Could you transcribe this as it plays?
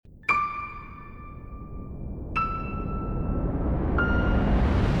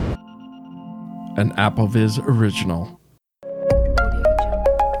an AppleVis original.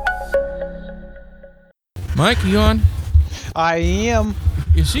 Mike, you on? I am.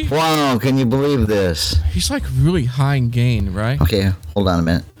 Is he? Wow, can you believe this? He's like really high in gain, right? Okay, hold on a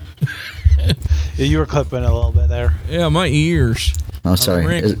minute. Yeah, you were clipping a little bit there. Yeah, my ears. Oh,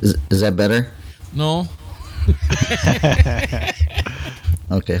 sorry. Is that better? No.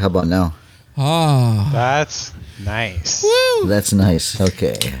 Okay, how about now? Ah. That's nice. Woo! That's nice.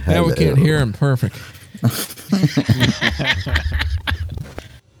 Okay. Now we can't hear him. Perfect.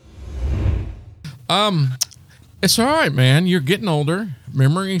 It's all right, man. You're getting older.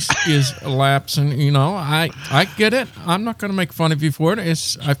 Memory is lapsing. You know, I get it. I'm not going to make fun of you for it.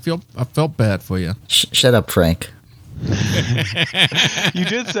 I felt bad for you. Shut up, Frank. You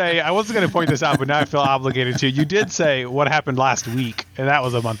did say, I wasn't going to point this out, but now I feel obligated to. You did say what happened last week, and that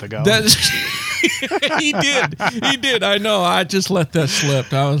was a month ago. He did. I know. I just let that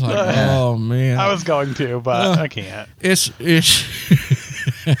slip. I was like, oh man. I was going to, but I can't. It's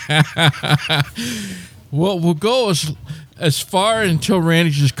well, we'll go as far until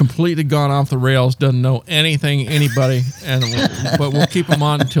Randy's just completely gone off the rails, doesn't know anybody, but we'll keep him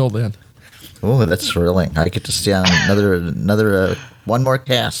on until then. Oh, that's thrilling. I get to stay on another one more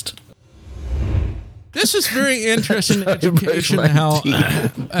cast. This is very interesting education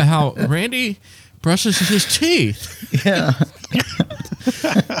how Randy brushes his teeth. Yeah.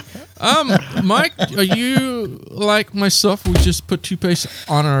 Mike, are you like myself? We just put toothpaste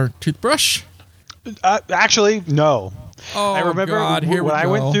on our toothbrush? Actually, no. Oh, I remember God, when I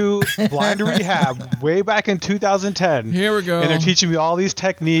went through blind rehab way back in 2010. Here we go. And they're teaching me all these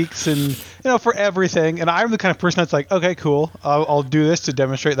techniques and, for everything. And I'm the kind of person that's like, okay, cool. I'll do this to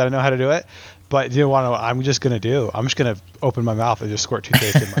demonstrate that I know how to do it. But you know what I'm just going to do? I'm just going to open my mouth and just squirt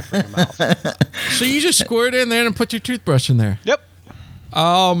toothpaste in my freaking mouth. So you just squirt it in there and put your toothbrush in there? Yep.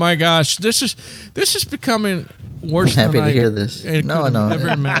 Oh, my gosh. This is becoming worse than Happy to hear this. No. Never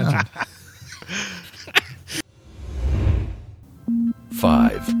imagined.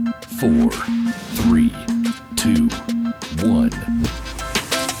 5, 4, 3, 2, 1.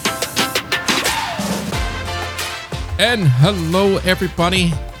 And hello,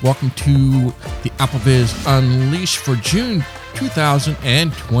 everybody. Welcome to the AppleVis Unleashed for June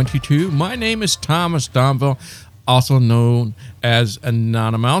 2022. My name is Thomas Donville, also known as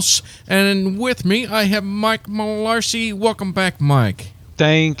Anonymous. And with me, I have Mike Malarcy. Welcome back, Mike.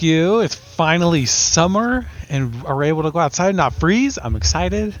 Thank you. It's finally summer and we're able to go outside and not freeze. I'm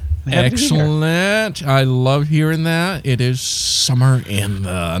excited. Excellent. I love hearing that. It is summer in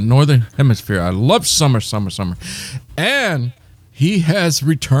the Northern Hemisphere. I love summer. And he has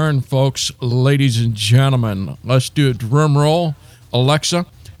returned, folks, ladies and gentlemen. Let's do a drum roll. Alexa,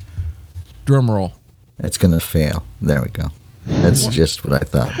 drum roll. It's going to fail. There we go. That's just what I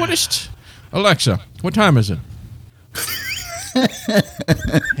thought. What is Alexa, what time is it?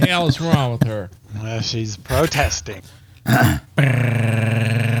 Hell is wrong with her? She's protesting.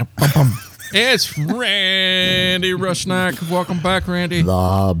 It's Randy Rushnack. Welcome back, Randy.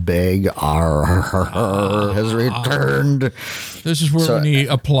 The big R has returned. This is where we need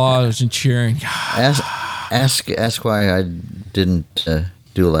applause and cheering. Ask why I didn't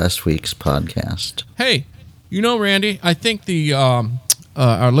do last week's podcast. Hey, Randy, I think the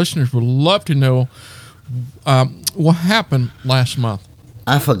our listeners would love to know what happened last month.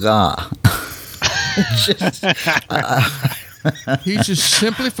 I forgot. He just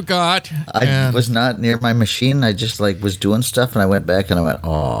simply forgot. I was not near my machine. I just was doing stuff, and I went back and I went,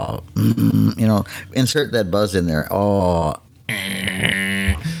 insert that buzz in there. Oh.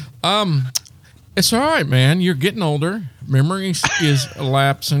 It's all right, man. You're getting older. Memory is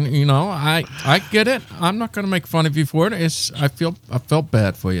lapsing. I get it. I'm not going to make fun of you for it. I felt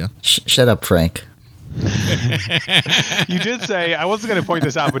bad for you. Shut up, Frank. You did say, I wasn't going to point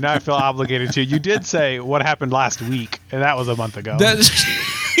this out, but now I feel obligated to. You did say what happened last week, and that was a month ago.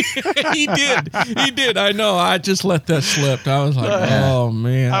 He did. I know. I just let that slip. I was like, oh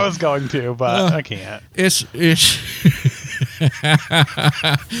man. I was going to, but I can't. It's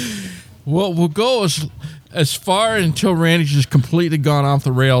well, we'll go as far until Randy's just completely gone off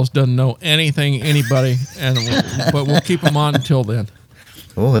the rails, doesn't know anybody, but we'll keep him on until then.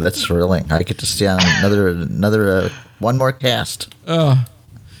 Oh, that's thrilling. I get to stay on another one more cast. Now,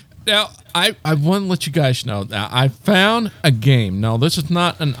 I want to let you guys know that I found a game. Now, this is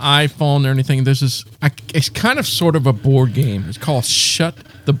not an iPhone or anything. It's kind of sort of a board game. It's called Shut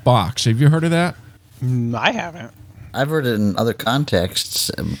the Box. Have you heard of that? I haven't. I've heard it in other contexts,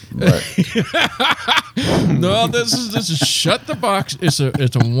 but No, this is Shut the Box. It's a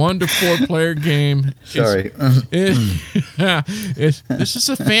 1 to 4 player game. sorry. This is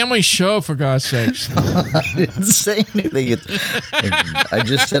a family show, for God's sakes. I didn't say anything. I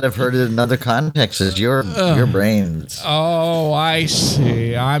just said I've heard it in other contexts. Your brains. Oh, I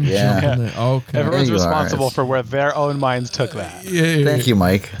see. I'm Yeah. jumping in. Okay. Everyone's you are. responsible for where their own minds took that. Yeah. Thank you,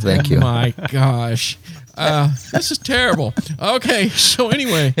 Mike. Thank you. My gosh. This is terrible. Okay, so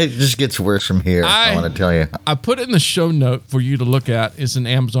anyway, It just gets worse from here. I want to tell you. I put it in the show note for you to look at. It's an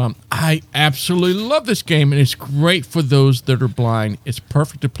Amazon. I absolutely love this game, and it's great for those that are blind. It's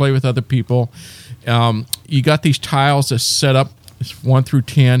perfect to play with other people. You got these tiles that set up. It's 1 through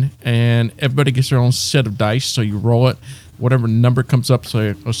 10, and everybody gets their own set of dice. So you roll it, whatever number comes up.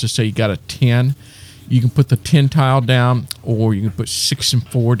 So let's just say you got a 10. You can put the 10 tile down, or you can put 6 and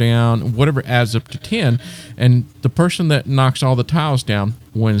 4 down, whatever adds up to 10. And the person that knocks all the tiles down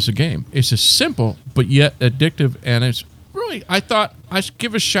wins the game. It's as simple, but yet addictive. And it's really, I thought I should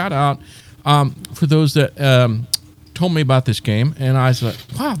give a shout out for those that told me about this game. And I was like,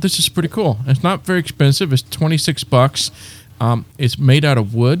 wow, this is pretty cool. It's not very expensive. It's $26. It's made out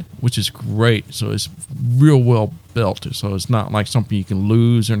of wood, which is great. So it's real well built. So it's not like something you can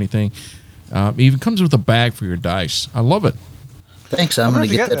lose or anything. It even comes with a bag for your dice. I love it. Thanks. I'm going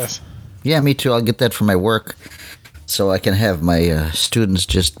to get that. this. Yeah, me too. I'll get that for my work, so I can have my students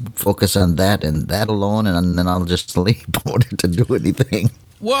just focus on that and that alone, and then I'll just leave. I don't have to do anything.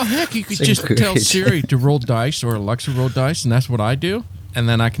 Well, heck, you could Seems just tell great. Siri to roll dice or Alexa roll dice, and that's what I do. And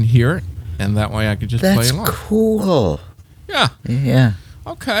then I can hear it, and that way I could just play That's along. cool. Yeah. Yeah.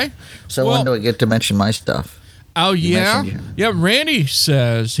 Okay. So Well- when do I get to mention my stuff? Oh, yeah? mentioned Yeah, Randy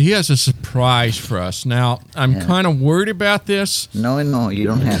says he has a surprise for us. Now, I'm kind of worried about this, No, you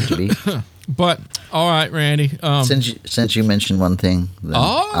don't have to be. but all right, Randy. Since you mentioned one thing. Then,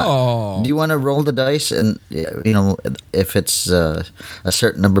 Oh. do you want to roll the dice, and if it's a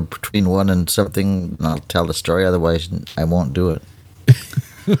certain number between 1 and something, I'll tell the story. Otherwise, I won't do it.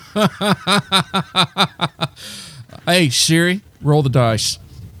 Hey, Siri, roll the dice.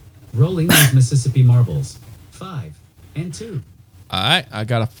 Rolling these Mississippi marbles. 5 and 2. All right, I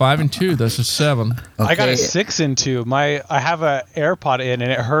got a 5 and 2. That's a 7. I got a Okay. 6 into I have a AirPod in,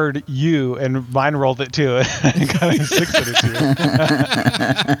 and it heard you, and mine rolled it too. I got a 6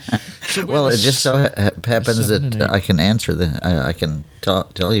 into. So we Well, have it a just so happens seven and that eight. I can answer I can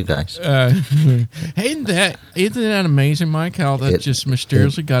tell you guys. isn't that amazing, Mike? How that It- just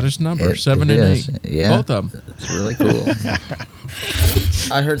mysteriously got his number, 7 it and is. 8, Yeah. both of them. It's really cool.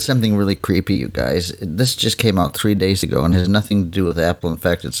 I heard something really creepy, you guys. This just came out 3 days ago and has nothing to do with Apple. In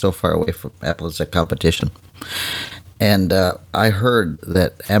fact, it's so far away from Apple, it's a competition. And I heard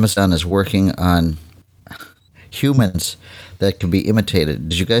that Amazon is working on humans that can be imitated.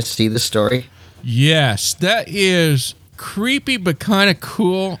 Did you guys see this story? Yes, that is creepy but kind of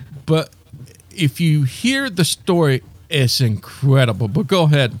cool. But if you hear the story, it's incredible. But go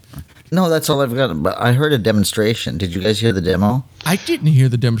ahead. No, that's all I've got. But I heard a demonstration. Did you guys hear the demo? I didn't hear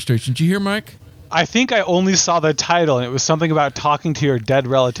the demonstration. Did you hear, Mike? I think I only saw the title, and it was something about talking to your dead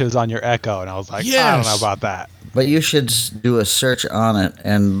relatives on your Echo, and I was like, I don't know Yes. about that. But you should do a search on it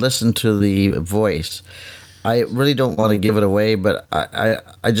and listen to the voice. I really don't want to give it away, but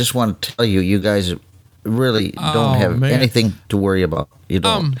I just want to tell you, you guys really Oh, don't have man. anything to worry about. You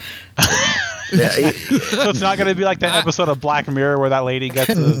don't. So it's not going to be like that episode of Black Mirror where that lady gets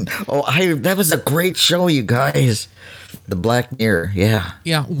the... That was a great show, you guys. The Black Mirror, yeah.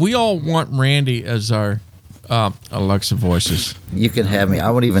 Yeah, we all want Randy as our Alexa voices. You can have me. I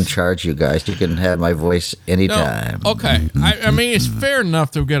won't even charge you guys. You can have my voice No, anytime. okay. I mean, it's fair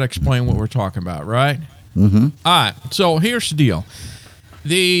enough that we've got to explain what we're talking about, right? Mm-hmm. All right. So here's the deal.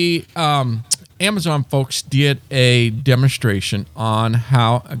 The Amazon folks did a demonstration on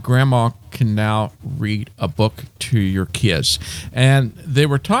how a grandma can now read a book to your kids. And they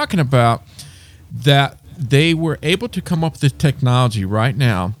were talking about that they were able to come up with this technology right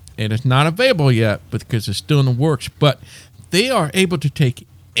now, and it's not available yet because it's still in the works, but they are able to take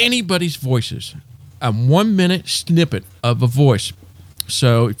anybody's voices, a 1 minute snippet of a voice.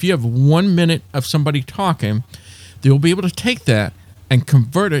 So if you have 1 minute of somebody talking, they'll be able to take that and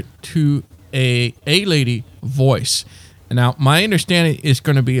convert it to a lady voice. Now, my understanding is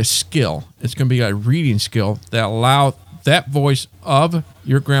going to be a skill. It's going to be a reading skill that allow that voice of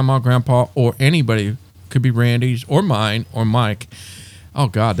your grandma, grandpa, or anybody, could be Randy's or mine or Mike. Oh,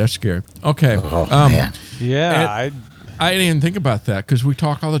 God, that's scary. Okay. Oh, man. Yeah, I didn't even think about that because we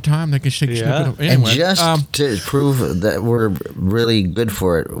talk all the time. They can shake Yeah. snippet of, And anyway. just to prove that we're really good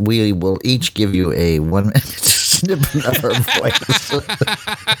for it, we will each give you a 1 minute snippet of her voice.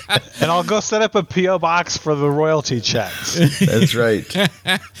 And I'll go set up a P.O. box for the royalty checks. That's right.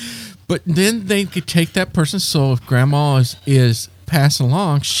 But then they could take that person's soul. If grandma is passed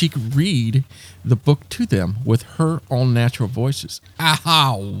along, she could read the book to them with her own natural voices.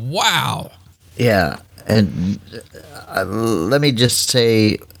 Ah, wow. Yeah, and let me just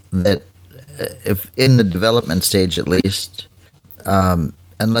say that if in the development stage at least,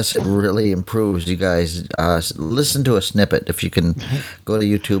 unless it really improves, you guys listen to a snippet. If you can go to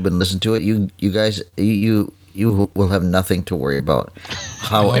YouTube and listen to it, you guys will have nothing to worry about.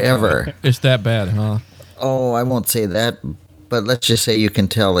 However, It's that bad, huh? oh, I won't say that, but let's just say you can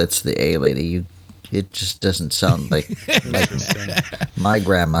tell it's the A lady. It just doesn't sound like my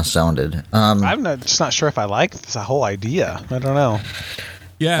grandma sounded. I'm just not sure if I like this whole idea. I don't know.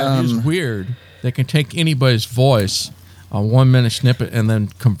 Yeah, it's weird. They can take anybody's voice, a 1 minute snippet, and then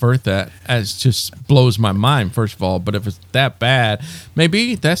convert that. As just blows my mind, first of all. But if it's that bad,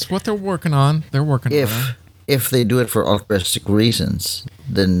 maybe that's what they're working on. They're working on it. If they do it for altruistic reasons,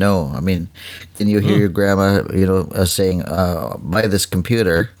 then no. I mean, then you hear your grandma, saying, "Buy this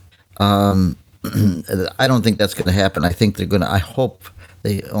computer." I don't think that's going to happen. I think they're going to. I hope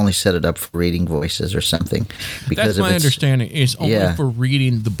they only set it up for reading voices or something. Because that's my understanding. It's only for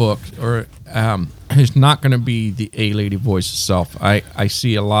reading the book, or it's not going to be the A lady voice itself. I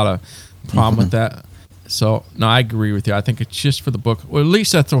see a lot of problem with that. So no, I agree with you. I think it's just for the book, or at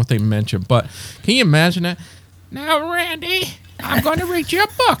least that's what they mentioned. But can you imagine that? Now, Randy, I'm going to read you a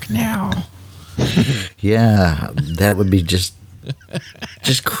book now. Yeah, that would be just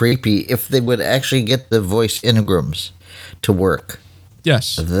creepy if they would actually get the voice engrams to work.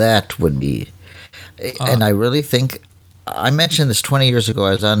 Yes. That would be. And I really think, I mentioned this 20 years ago. I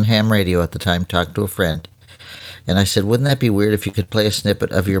was on ham radio at the time talking to a friend. And I said, wouldn't that be weird if you could play a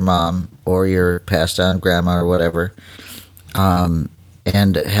snippet of your mom or your passed on grandma or whatever,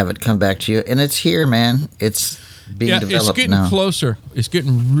 and have it come back to you? And it's here, man. It's being developed it's getting now. closer. It's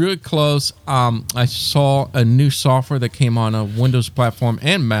getting really close. I saw a new software that came on a Windows platform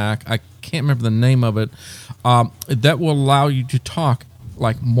and Mac. I can't remember the name of it. That will allow you to talk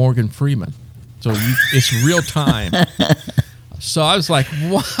like Morgan Freeman. So it's real time. So I was like,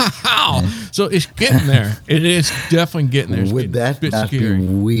 wow. So it's getting there. It is definitely getting there. It's Would getting a that bit not scary. be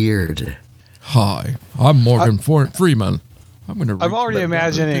weird? Hi, I'm Morgan Freeman. I'm already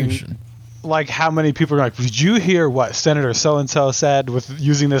imagining like how many people are like, did you hear what Senator so-and-so said with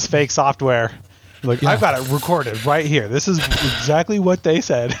using this fake software? Like, I've got it recorded right here. This is exactly what they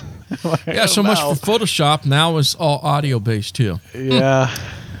said. Like, Yeah, so much for Photoshop. Now it's all audio based too. Yeah.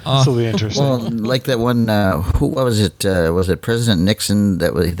 This will be interesting. Well, like that one. What was it? Was it President Nixon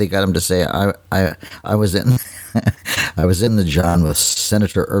they got him to say, "I was in, I was in the John with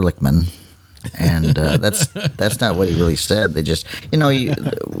Senator Ehrlichman," and that's not what he really said. They just,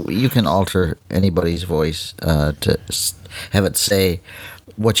 you can alter anybody's voice to have it say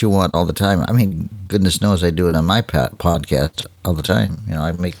what you want all the time. I mean, goodness knows I do it on my podcast all the time.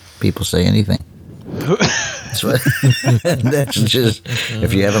 I make people say anything. That's just,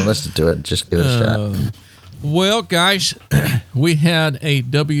 if you haven't listened to it, just give it a shot. Well, guys, we had a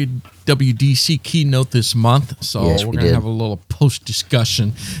WWDC keynote this month, so Yes, we're we going to did. have a little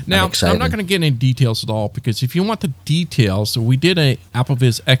post-discussion. Now, excited. I'm not going to get into details at all, because if you want the details, we did a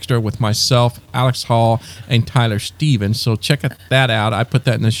AppleVis Extra with myself, Alex Hall, and Tyler Stevens, so check that out. I put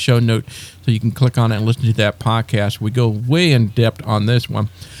that in the show note, so you can click on it and listen to that podcast. We go way in depth on this one.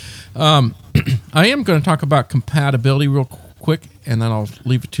 I am going to talk about compatibility real quick, and then I'll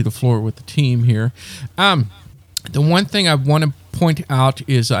leave it to the floor with the team here. The one thing I want to point out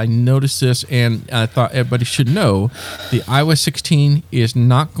is I noticed this, and I thought everybody should know, the iOS 16 is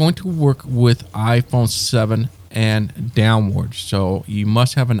not going to work with iPhone 7 and downwards. So you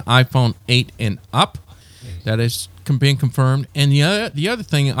must have an iPhone 8 and up. That is being confirmed. And the other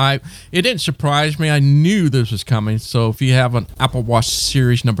thing, it didn't surprise me. I knew this was coming. So if you have an Apple Watch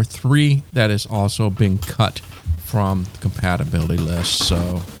Series number 3, that is also being cut from the compatibility list.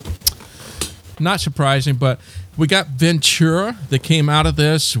 So not surprising, but we got Ventura that came out of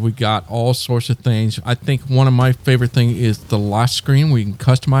this. We got all sorts of things. I think one of my favorite things is the lock screen. We can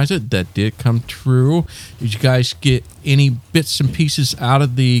customize it. That did come true. Did you guys get any bits and pieces out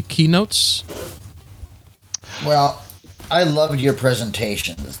of the keynotes? Well, I loved your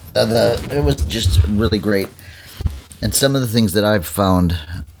presentation. It was just really great. And some of the things that I've found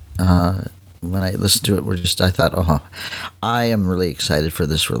when I listened to it were just, I thought, I am really excited for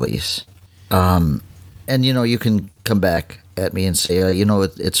this release. And, you can come back at me and say,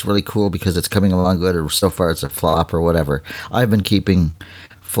 it's really cool because it's coming along good, or so far it's a flop or whatever. I've been keeping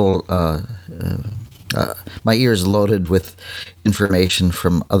full My ears loaded with information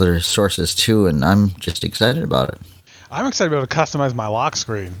from other sources too, and I'm just excited about it. I'm excited to be able to customize my lock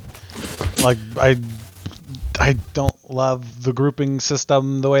screen. Like I don't love the grouping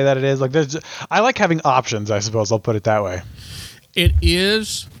system the way that it is. Like I like having options, I suppose. I'll put it that way. It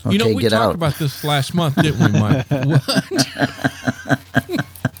is. Okay, We get talked out. about this last month, didn't we, Mike?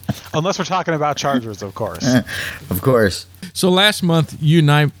 Unless we're talking about chargers, of course. Of course. So last month, you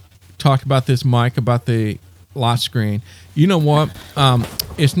and I talked about this, Mike, about the lock screen. You know what?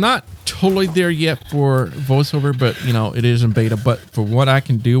 It's not totally there yet for VoiceOver, but it is in beta. But for what I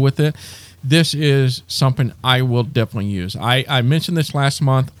can do with it, this is something I will definitely use. I mentioned this last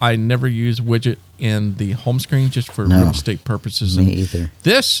month. I never use widget in the home screen just for real estate purposes. Me And either.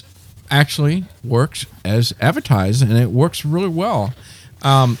 This actually works as advertised, and it works really well.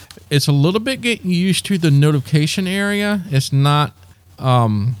 It's a little bit getting used to the notification area. It's not.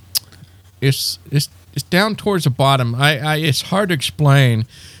 It's down towards the bottom. It's hard to explain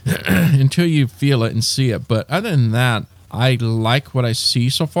until you feel it and see it. But other than that, I like what I see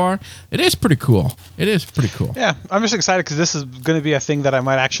so far. It is pretty cool. Yeah, I'm just excited because this is going to be a thing that I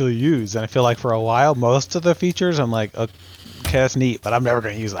might actually use. And I feel like for a while, most of the features, I'm like, okay, that's neat, but I'm never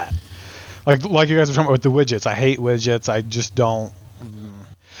going to use that. Like you guys were talking about with the widgets. I hate widgets. I just don't.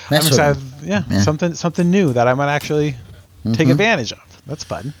 I'm excited. Yeah, something new that I might actually take advantage of. That's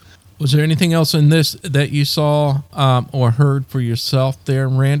fun. Was there anything else in this that you saw or heard for yourself there,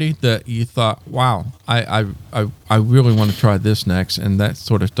 Randy, that you thought, wow, I really want to try this next and that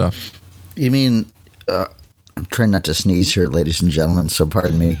sort of stuff? You mean, I'm trying not to sneeze here, ladies and gentlemen, so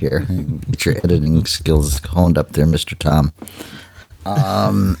pardon me here. Get your editing skills honed up there, Mr. Tom.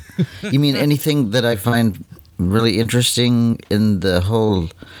 You mean anything that I find really interesting in the whole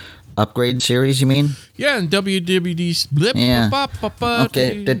upgrade series, you mean? Yeah, and WWD's blip. Yeah.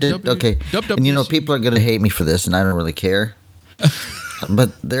 Okay. Okay. And people are going to hate me for this, and I don't really care.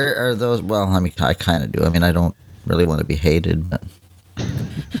 But there are those. Well, I mean, I kind of do. I mean, I don't really want to be hated, but.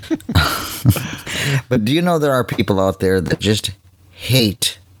 But do you know there are people out there that just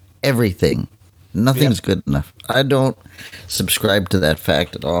hate everything? Nothing's good enough. I don't subscribe to that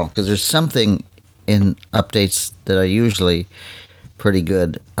fact at all because there's something in updates that are usually pretty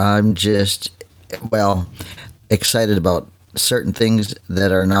good. I'm just, excited about certain things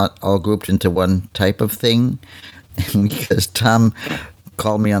that are not all grouped into one type of thing. Because Tom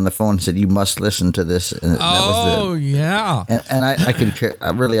called me on the phone and said, "You must listen to this." And Yeah. And I could care,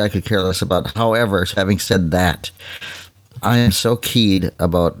 I could care less about. However, having said that, I am so keyed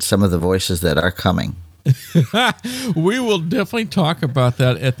about some of the voices that are coming. We will definitely talk about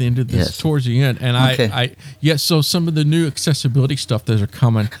that at the end of this, towards the end. And Okay. so some of the new accessibility stuff that are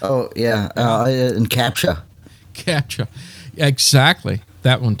coming. Oh, yeah. And CAPTCHA. CAPTCHA. Exactly.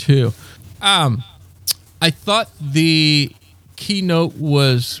 That one, too. I thought the keynote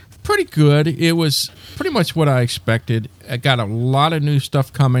was pretty good. It was pretty much what I expected. I got a lot of new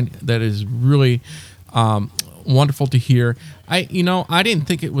stuff coming that is really wonderful to hear. I didn't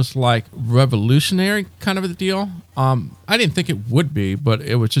think it was like revolutionary kind of a deal. I didn't think it would be, but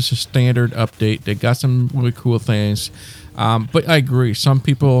it was just a standard update. They got some really cool things. But I agree. Some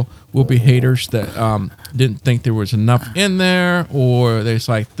people will be haters that didn't think there was enough in there, or they're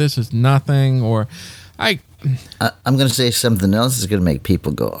like, this is nothing, or I'm going to say something else that's going to make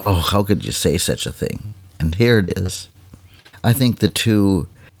people go, "Oh, how could you say such a thing?" And here it is. I think the two,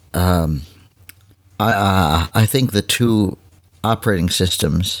 I think the two operating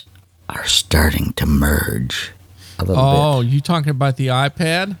systems are starting to merge a little bit. Oh, you talking about the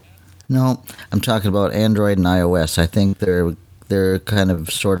iPad? No, I'm talking about Android and iOS. I think they're kind of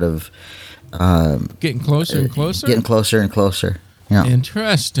sort of Getting closer and closer? getting closer and closer. Yeah.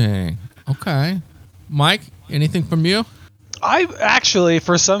 Interesting. Okay. Mike, anything from you? I actually,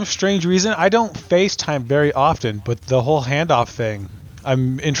 for some strange reason, I don't FaceTime very often, but the whole handoff thing,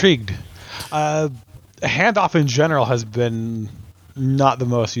 I'm intrigued. Handoff in general has been not the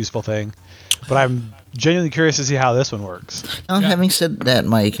most useful thing, but I'm genuinely curious to see how this one works. Now, having said that,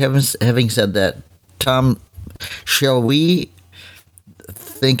 Mike, having said that, Tom, shall we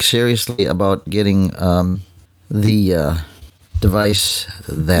think seriously about getting the device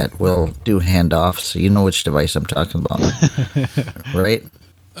that will do handoffs? You know which device I'm talking about, right?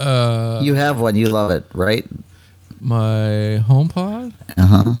 You have one. You love it, right? My HomePod?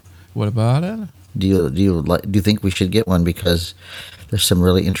 Uh-huh. What about it? Do you think we should get one because there's some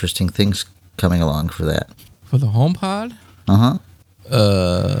really interesting things coming along for that? For the HomePod? Uh-huh.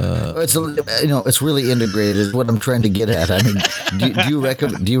 It's really integrated. Is what I'm trying to get at. I mean, do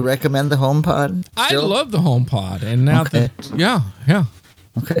you recommend the HomePod? I still? love the HomePod, and now Okay. yeah.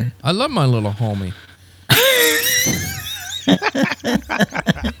 Okay. I love my little homie.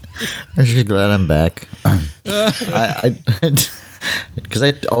 I'm just glad I'm back. Because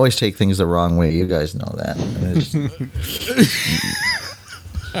I always take things the wrong way. You guys know that.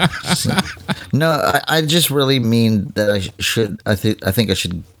 No, I just really mean that I should. I think I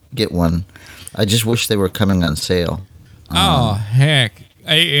should get one. I just wish they were coming on sale. Oh, heck.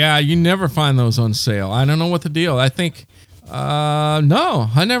 Yeah, you never find those on sale. I don't know what the deal. I think, no,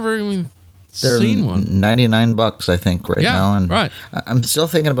 I never even They're seen one. $99, I think, right Yeah, now. And right. I'm still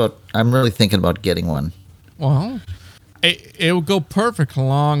thinking about. I'm really thinking about getting one. Well, it will go perfect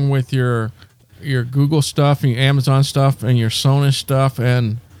along with your Google stuff, and your Amazon stuff, and your Sonos stuff,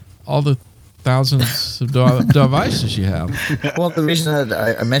 and all the thousands of devices you have. Well, the reason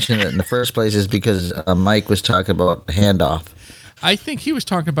that I mentioned it in the first place is because Mike was talking about handoff. I think he was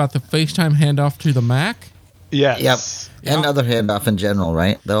talking about the FaceTime handoff to the Mac. Yes. Yep. And other handoff in general,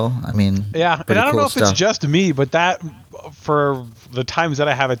 right? Though, I mean, Yeah, and pretty I don't cool know if it's stuff. just me, but that, for the times that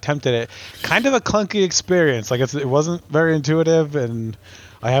I have attempted it, kind of a clunky experience. Like it wasn't very intuitive, and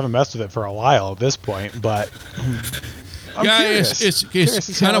I haven't messed with it for a while at this point. But I'm curious. it's Curious to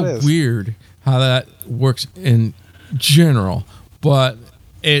see kind how it of is. weird how that works in general, but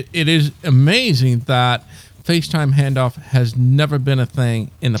it is amazing that FaceTime handoff has never been a thing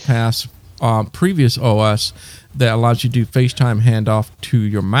in the past. Previous OS that allows you to do FaceTime handoff to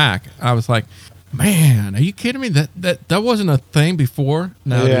your Mac. I was like, man, are you kidding me? That wasn't a thing before.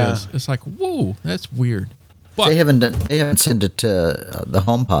 Now Yeah. it is. It's like, whoa, that's weird. But They haven't sent it to the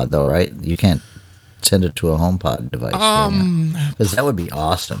HomePod though, right? You can't send it to a HomePod device. Because that would be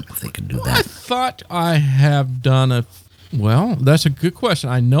awesome if they could do I that. thought I have done well, that's a good question.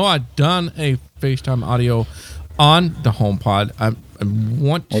 I know I've done a FaceTime audio on the HomePod. I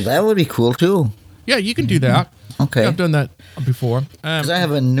want. Well, that would be cool too. Yeah, you can do that. Okay. I've done that before. Because I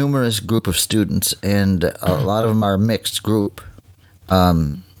have a numerous group of students, and a lot of them are mixed group.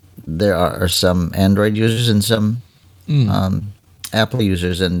 There are some Android users and some Apple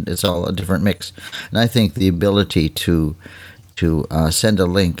users, and it's all a different mix. And I think the ability to send a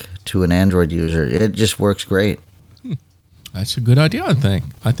link to an Android user, it just works great. That's a good idea, I think.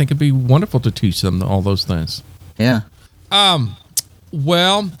 I think it'd be wonderful to teach them all those things. Yeah.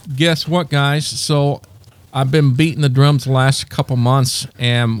 Well, guess what, guys? So I've been beating the drums the last couple months,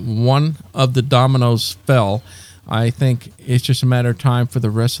 and one of the dominoes fell. I think it's just a matter of time for the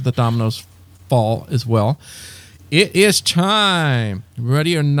rest of the dominoes fall as well. It is time.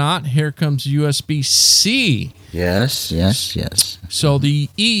 Ready or not, here comes USB-C. Yes, yes, yes. So the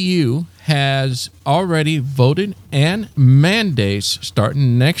EU has already voted and mandates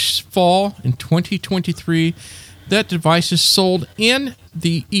starting next fall in 2023 that devices sold in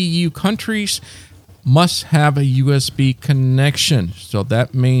the EU countries must have a USB connection. So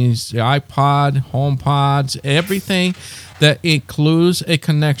that means the iPod, HomePods, everything that includes a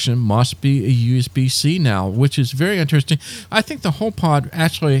connection must be a USB-C now, which is very interesting. I think the HomePod,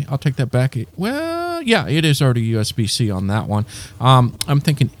 actually, I'll take that back. Well, yeah, it is already USB-C on that one. I'm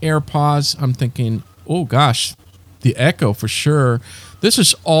thinking AirPods. I'm thinking, oh gosh, the Echo for sure. This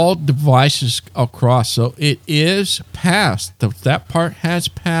is all devices across, so it is passed. That part has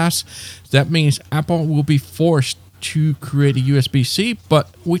passed. That means Apple will be forced to create a USB-C,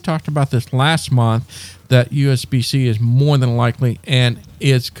 but we talked about this last month that USB-C is more than likely and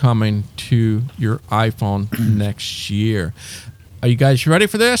is coming to your iPhone next year. Are you guys ready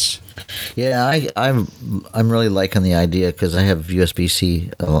for this? Yeah, I'm really liking the idea because I have USB-C,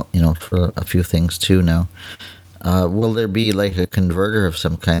 for a few things too now. Will there be like a converter of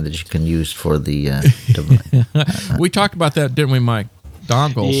some kind that you can use for the device? We talked about that, didn't we, Mike?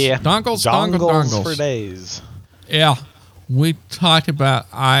 Dongles. Yeah. Dongles for days. Yeah. We talked about,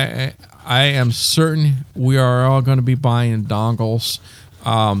 I am certain we are all going to be buying dongles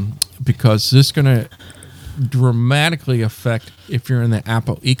because this is going to dramatically affect if you're in the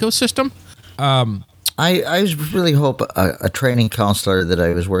Apple ecosystem. I really hope a training counselor that I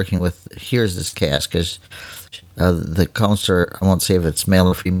was working with hears this cast because the counselor, I won't say if it's male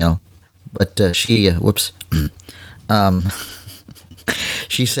or female, but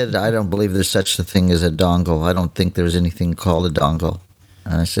she said, I don't believe there's such a thing as a dongle. I don't think there's anything called a dongle.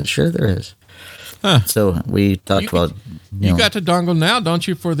 And I said, sure there is. Huh. So we talked about... You got the dongle now, don't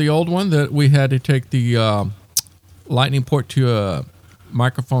you, for the old one that we had to take the lightning port to a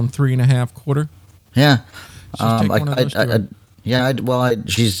microphone 3.5 quarter? Yeah. Just take one of those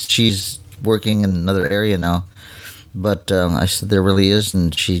to she's working in another area now. But I said there really is,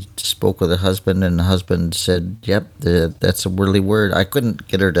 and she spoke with her husband, and the husband said, "Yep, that's a really word." I couldn't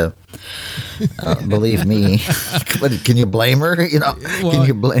get her to believe me. But can you blame her? Well, can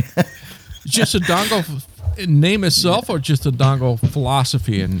you blame? just a dongle name itself or just the dongle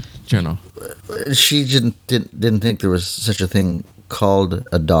philosophy in general? She didn't think there was such a thing called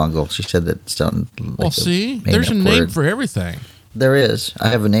a dongle. She said that sounded like Well, see, there's a name for everything. There is. I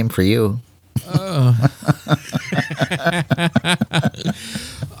have a name for you.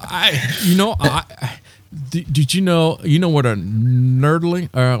 Did you know what a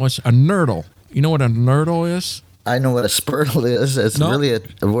nerdling what's a nerdle? You know what a nerdle is? I know what a spurtle is. It's really a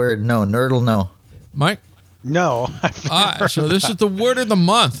word. No, nerdle, no. Mike? No. So this is the word of the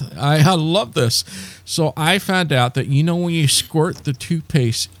month. I love this. So I found out that when you squirt the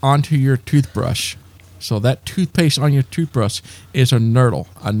toothpaste onto your toothbrush, so that toothpaste on your toothbrush is a nerdle.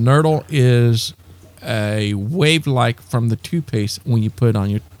 A nerdle is a wave-like from the toothpaste when you put it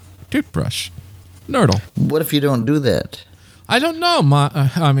on your toothbrush. Nerdle. What if you don't do that? I don't know.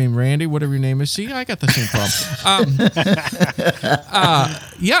 Randy, whatever your name is. See, I got the same problem.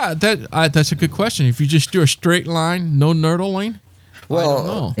 That's a good question. If you just do a straight line, no nerdling.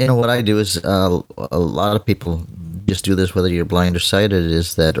 Well, what I do is a lot of people just do this, whether you're blind or sighted,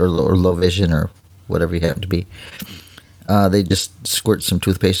 is that or low vision or whatever you happen to be. They just squirt some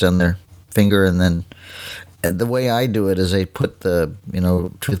toothpaste on their finger, and then the way I do it is I put the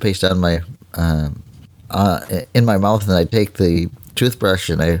toothpaste on my in my mouth, and I take the toothbrush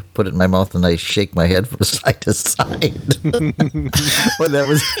and I put it in my mouth and I shake my head from side to side. Well, that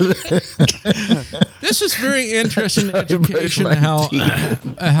was. This is very interesting education.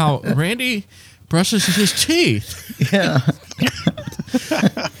 How Randy brushes his teeth. Yeah.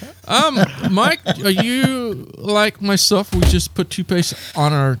 Mike, are you like myself? We just put toothpaste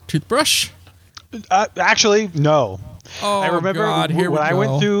on our toothbrush. Actually, no. Oh, I remember when I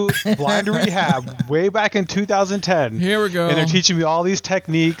went through blind rehab way back in 2010. Here we go. And they're teaching me all these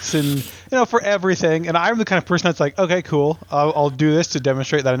techniques and, for everything. And I'm the kind of person that's like, okay, cool. I'll do this to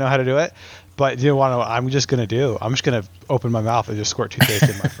demonstrate that I know how to do it. But you know what I'm just going to do? I'm just going to open my mouth and just squirt toothpaste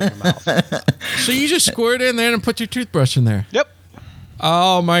in my freaking mouth. So you just squirt in there and put your toothbrush in there? Yep.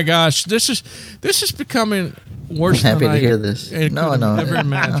 Oh, my gosh. This is becoming worse I'm happy than to hear this. No. Never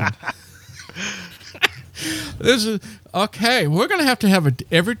imagined. This is okay. We're gonna have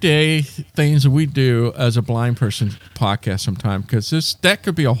everyday things we do as a blind person podcast sometime, because that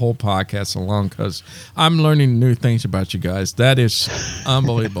could be a whole podcast alone. Because I'm learning new things about you guys. That is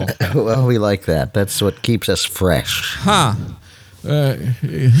unbelievable. Well, we like that. That's what keeps us fresh. Huh.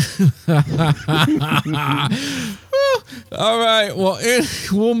 All right. Well,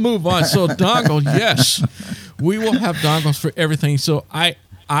 we'll move on. So dongle, yes, we will have dongles for everything. So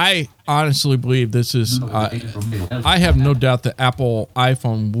I honestly believe this is. I have no doubt that Apple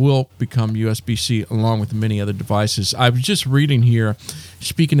iPhone will become USB-C along with many other devices. I was just reading here,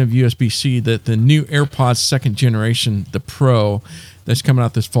 speaking of USB-C, that the new AirPods second generation, the Pro, that's coming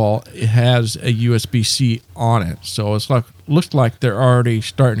out this fall, it has a USB-C on it. So it's looks like they're already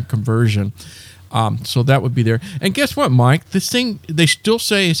starting conversion. So that would be there. And guess what, Mike? This thing they still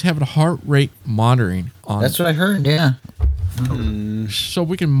say is having heart rate monitoring on. That's what I heard. Yeah. So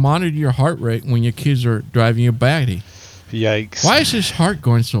we can monitor your heart rate when your kids are driving you batty. Yikes. Why is his heart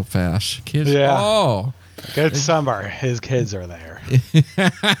going so fast? Kids. Yeah. Oh. Good summer. His kids are there.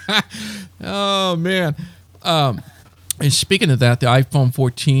 Oh, man. And speaking of that, the iPhone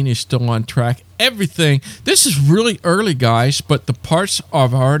 14 is still on track. Everything. This is really early, guys, but the parts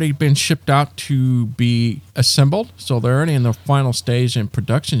have already been shipped out to be assembled. So they're already in the final stage in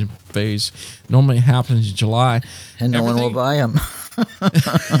production phase. Normally happens in July. And no one will buy them.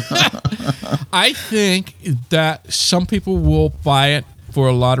 I think that some people will buy it for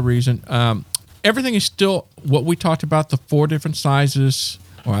a lot of reasons. Everything is still what we talked about, the 4 different sizes,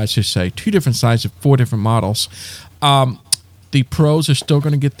 or I should say 2 different sizes, 4 different models. The Pros are still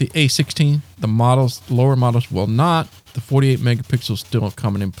going to get the A16. The lower models will not. The 48 megapixels still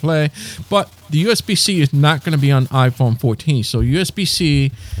coming in play. But the USB-C is not going to be on iPhone 14. So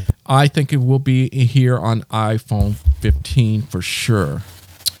USB-C, I think it will be here on iPhone 15 for sure.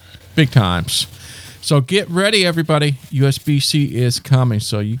 Big times. So get ready, everybody. USB-C is coming.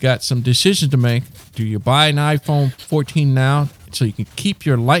 So you got some decisions to make. Do you buy an iPhone 14 now so you can keep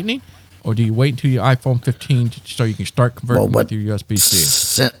your Lightning? Or do you wait until your iPhone 15 so you can start converting with your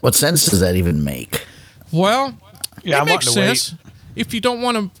USB-C? What sense does that even make? Well, yeah, it makes sense. If you don't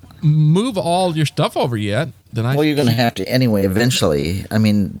want to move all your stuff over yet, then Well, you're going to have to anyway, eventually. I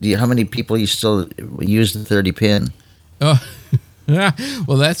mean, how many people you still use the 30-pin? Yeah,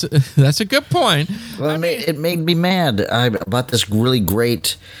 well, that's a good point. Well, it made me mad. I bought this really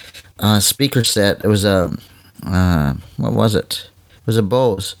great speaker set. It was what was it? was a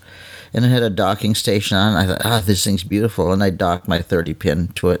Bose, and it had a docking station on it. I thought, this thing's beautiful, and I docked my 30 pin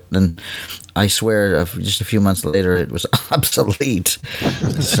to it, and I swear, just a few months later, it was obsolete.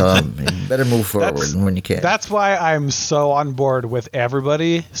 So you better move forward when you can. That's why I'm so on board with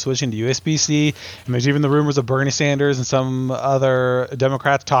everybody switching to USB-C. And there's even the rumors of Bernie Sanders and some other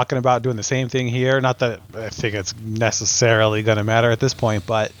Democrats talking about doing the same thing here. Not that I think it's necessarily going to matter at this point,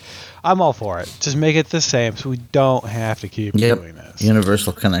 but I'm all for it. Just make it the same so we don't have to keep doing this.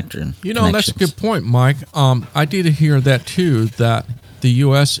 Universal connector. That's a good point, Mike. I did hear that too, that the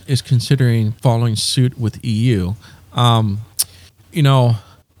U.S. is considering following suit with EU. The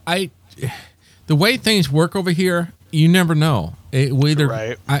way things work over here, you never know.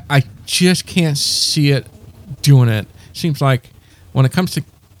 Right. I just can't see it doing it. Seems like when it comes to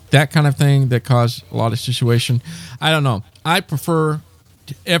that kind of thing that cause a lot of situation, I don't know. I prefer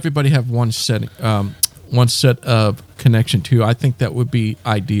everybody have one set of connection too. I think that would be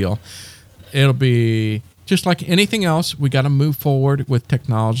ideal. It'll be just like anything else. We got to move forward with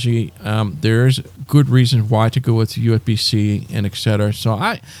technology. There's good reasons why to go with USB-C and etc. So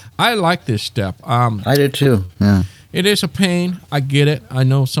I like this step. I do too. Yeah. It is a pain. I get it. I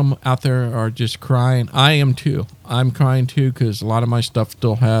know some out there are just crying. I am too. I'm crying too because a lot of my stuff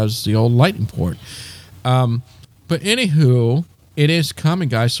still has the old lightning port. But anywho, it is coming,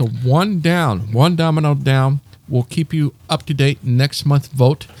 guys. So one domino down. We'll keep you up to date next month.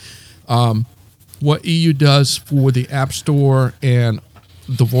 Vote. What EU does for the App Store and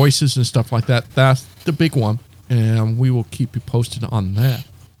the voices and stuff like that. That's the big one. And we will keep you posted on that.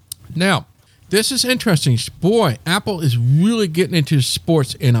 Now, this is interesting. Boy, Apple is really getting into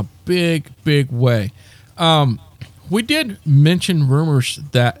sports in a big, big way. We did mention rumors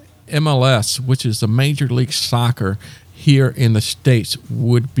that MLS, which is the Major League Soccer here in the States,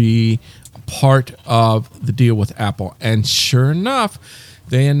 would be part of the deal with Apple. And sure enough,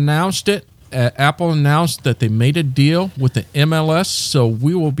 they announced it. Apple announced that they made a deal with the MLS, so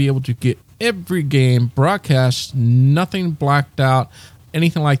we will be able to get every game broadcast, nothing blacked out,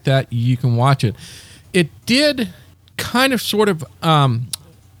 anything like that. You can watch it. It did kind of sort of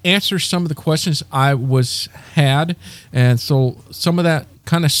answer some of the questions I had, and so some of that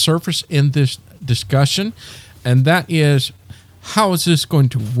kind of surfaced in this discussion, and that is, how is this going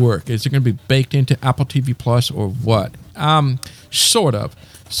to work? Is it going to be baked into Apple TV Plus or what? Sort of.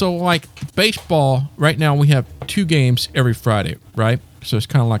 So like baseball, right now we have 2 games every Friday, right? So it's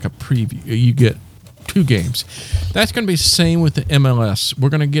kind of like a preview. You get 2 games. That's going to be the same with the MLS. We're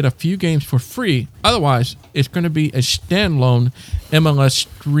going to get a few games for free. Otherwise, it's going to be a standalone MLS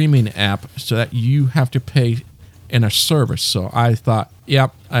streaming app so that you have to pay in a service. So I thought,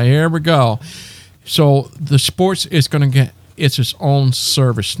 yep, here we go. So the sports is going to get its own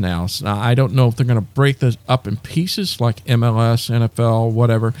service now. So I don't know if they're going to break this up in pieces like MLS, NFL,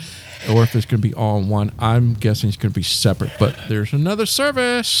 whatever, or if it's going to be all in one. I'm guessing it's going to be separate, but there's another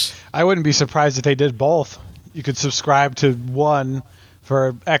service. I wouldn't be surprised if they did both. You could subscribe to one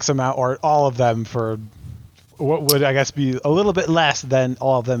for X amount or all of them for what would, I guess, be a little bit less than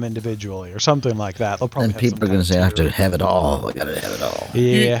all of them individually or something like that. They'll probably and people are going to say, I have to have it all. I got to have it all.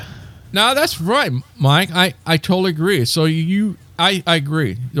 Yeah. No, that's right, Mike. I totally agree. So I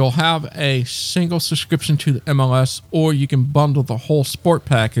agree. You'll have a single subscription to the MLS, or you can bundle the whole sport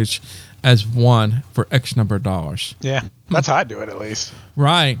package as one for X number of dollars. Yeah, that's how I do it at least.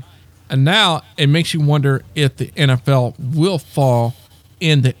 Right. And now it makes you wonder if the NFL will fall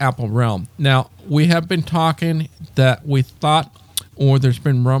in the Apple realm. Now, we have been talking that we thought, or there's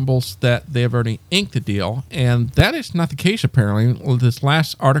been rumbles that they've already inked the deal, and that is not the case apparently. Well, this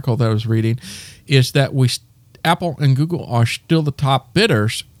last article that I was reading is that Apple and Google are still the top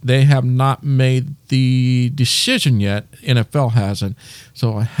bidders. They have not made the decision yet. NFL hasn't.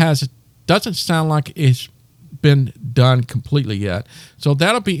 So it doesn't sound like it's been done completely yet. So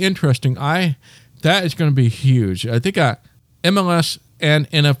that'll be interesting. That is going to be huge. I think MLS and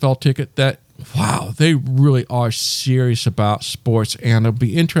NFL ticket that, wow, they really are serious about sports, and it'll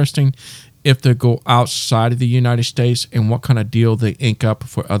be interesting if they go outside of the United States and what kind of deal they ink up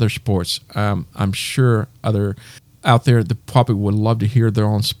for other sports. I'm sure other out there that probably would love to hear their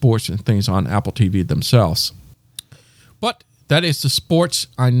own sports and things on Apple TV themselves. But that is the sports.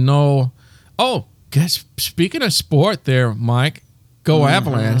 I know. Oh, guess speaking of sport there, Mike, go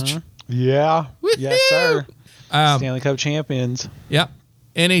Avalanche. Yeah. Woo-hoo! Yes, sir. Stanley Cup champions. Yep.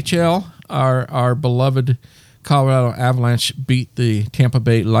 NHL, our beloved Colorado Avalanche beat the Tampa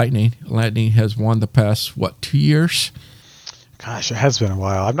Bay Lightning. Lightning has won the past, 2 years? Gosh, it has been a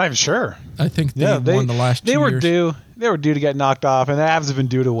while. I'm not even sure. I think they won the last 2 years. They were due to get knocked off, and the Avs have been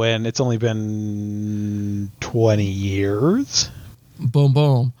due to win. It's only been 20 years. Boom,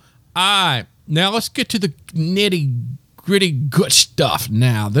 boom. All right. Now let's get to the nitty gritty good stuff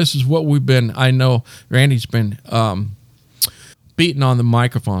now. This is what I know Randy's been beating on the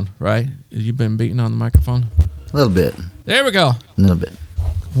microphone, right? You've been beating on the microphone? A little bit. There we go. A little bit.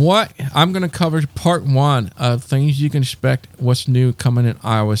 What I'm going to cover part 1 of things you can expect, what's new coming in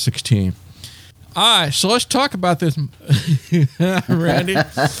iOS 16. All right, so let's talk about this, Randy.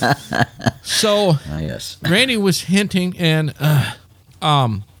 So, Yes. Randy was hinting, and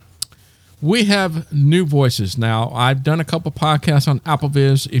we have new voices now. I've done a couple podcasts on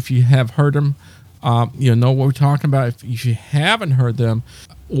AppleVis. If you have heard them, you know what we're talking about. If you haven't heard them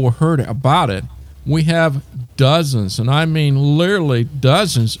or heard about it, we have dozens, and I mean literally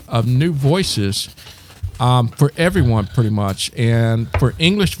dozens of new voices for everyone pretty much. And for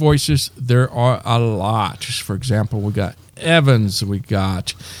English voices, there are a lot. For example, we got Evans, we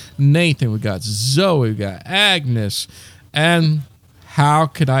got Nathan, we got Zoe, we got Agnes, and how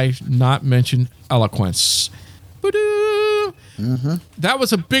could I not mention Eloquence? That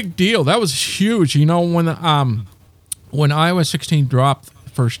was a big deal. That was huge. You know, when iOS 16 dropped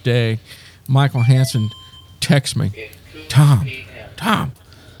the first day, Michael Hansen texted me, Tom,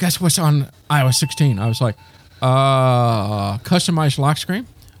 guess what's on iOS 16? I was like, customized lock screen?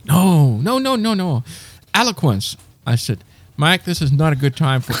 No. Eloquence. I said, Mike, this is not a good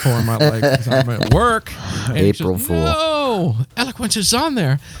time for pulling my leg because I'm at work. And April he said, Fool. No, Eloquence is on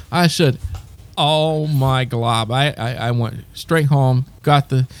there. I said, oh my glob. I went straight home, got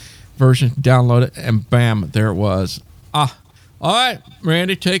the version, downloaded, and bam, there it was. All right,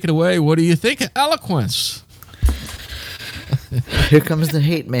 Randy, take it away. What do you think of Eloquence? Here comes the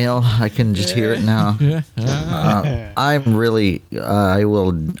hate mail. I can just hear it now. I'm really. I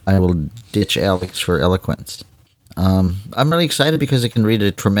will ditch Alex for Eloquence. I'm really excited because it can read at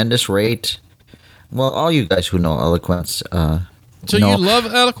a tremendous rate. Well, all you guys who know Eloquence. So know, you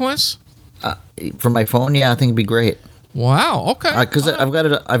love Eloquence? For my phone, yeah, I think it'd be great. Wow. Okay. Because I've got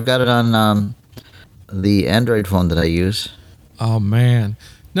it on the Android phone that I use. Oh man.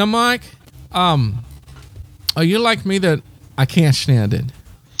 Now, Mike, are you like me that I can't stand it?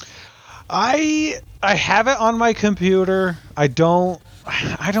 I have it on my computer. I don't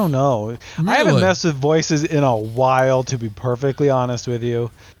know. Really? I haven't messed with voices in a while, to be perfectly honest with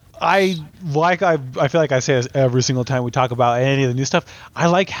you. I feel like I say this every single time we talk about any of the new stuff. I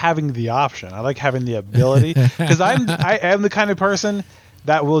like having the option. I like having the ability because I am the kind of person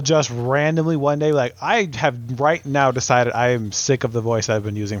that will just randomly one day, like, I have right now decided I am sick of the voice I've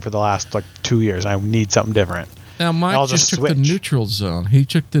been using for the last 2 years. I need something different. Now, Mike I'll just just took the switch. neutral zone. He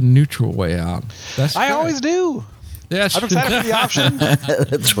took the neutral way out. That's I fair. always do. Yes. I'm excited for the option.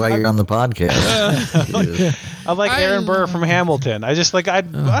 That's why you're on the podcast. I'm like Aaron Burr from Hamilton. I just I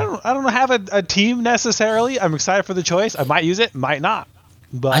don't have a team necessarily. I'm excited for the choice. I might use it, might not.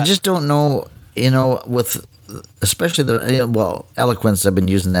 But I just don't know, with especially Eloquence, I've been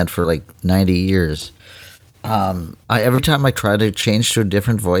using that for 90 years. Every time I try to change to a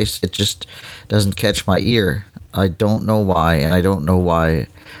different voice, it just doesn't catch my ear. I don't know why, and I don't know why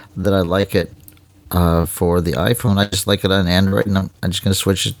that I like it for the iPhone. I just like it on Android, and I'm just going to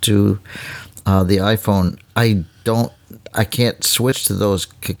switch it to the iPhone. I can't switch to those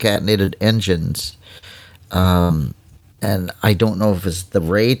concatenated engines, and I don't know if it's the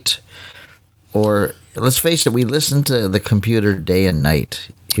rate or, let's face it, we listen to the computer day and night,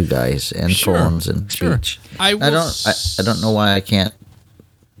 you guys, and Sure, phones and sure. speech. I don't know why I can't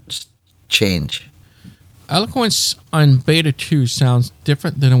just change. Eloquence on Beta 2 sounds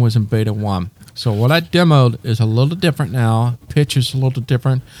different than it was in Beta 1. So what I demoed is a little different now. Pitch is a little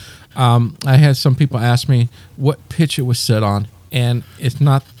different. I had some people ask me what pitch it was set on, and it's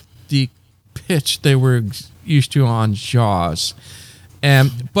not the pitch they were used to on JAWS.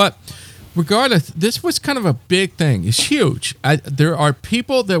 But regardless, this was kind of a big thing. It's huge. There are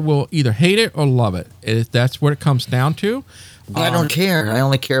people that will either hate it or love it. That's what it comes down to. I don't care. I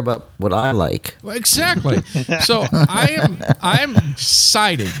only care about what I like. Exactly. So I am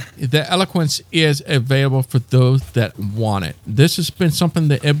excited that Eloquence is available for those that want it. This has been something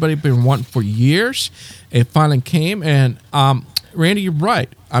that everybody's been wanting for years. It finally came, and Randy, you're right.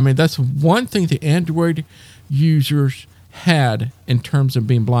 I mean, that's one thing the Android users had in terms of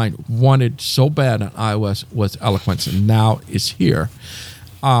being blind, wanted so bad on iOS was Eloquence, and now it's here.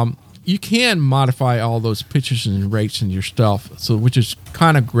 You can modify all those pictures and rates in your stuff, so which is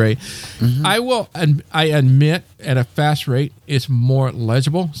kind of great. Mm-hmm. I admit at a fast rate it's more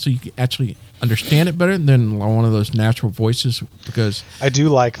legible, so you can actually understand it better than one of those natural voices, because I do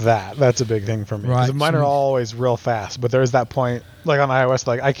like that. That's a big thing for me. 'Cause Right. mine are always real fast, but there's that point, like on iOS,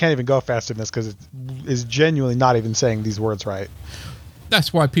 I can't even go fast in this because it is genuinely not even saying these words right.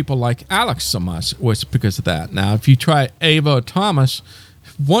 That's why people like Alex so much, was because of that. Now, if you try Ava or Thomas,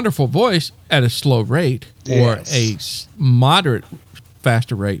 wonderful voice at a slow rate or a moderate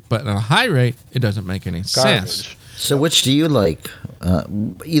faster rate, but at a high rate, it doesn't make any sense. Garbage. So which do you like?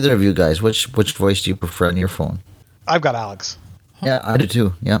 Either of you guys, which voice do you prefer on your phone? I've got Alex. Yeah, I do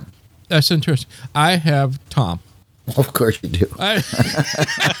too. Yeah, That's interesting. I have Tom. of course you do.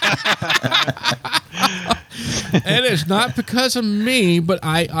 And it's not because of me, but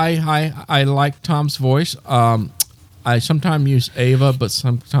I like Tom's voice. I sometimes use Ava, but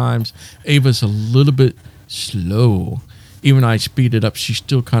sometimes Ava's a little bit slow. Even I speed it up, she's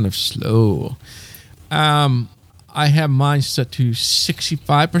still kind of slow. I have mine set to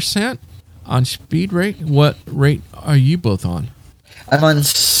 65% on speed rate. What rate are you both on? I'm on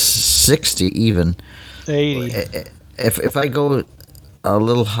 60 even. 80. If I go a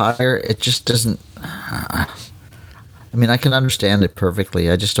little higher, it just doesn't. I mean, I can understand it perfectly.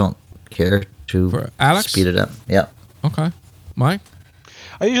 I just don't care to For Alex? speed it up. Yeah. Okay. Mike?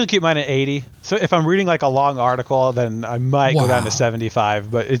 I usually keep mine at 80. So if I'm reading like a long article, then I might go down Wow. to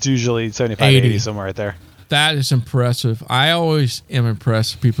 75, but it's usually 75, 80. 80, somewhere right there. That is impressive. I always am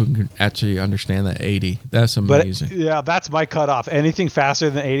impressed people can actually understand that 80. That's But amazing. yeah, that's my cutoff. Anything faster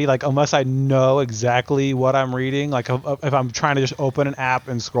than 80, like unless I know exactly what I'm reading, like if I'm trying to just open an app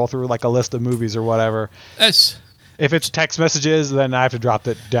and scroll through like a list of movies or whatever. That's If it's text messages, then I have to drop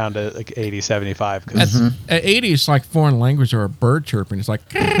it down to like 80, 75. 'cause- That's, At 80, it's like foreign language or a bird chirping. It's like,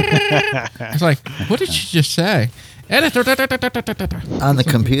 it's like, what did you just say? On the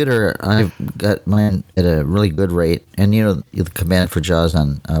computer, I've got mine at a really good rate, and the command for JAWS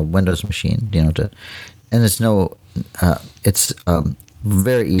on Windows machine, and it's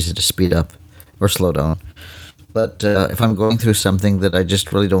very easy to speed up or slow down. But if I'm going through something that I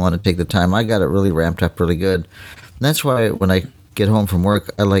just really don't want to take the time, I got it really ramped up really good. And that's why when I get home from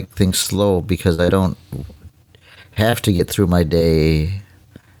work, I like things slow because I don't have to get through my day,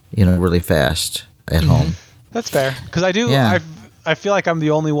 really fast at home. That's fair. Because I do, Yeah. I feel like I'm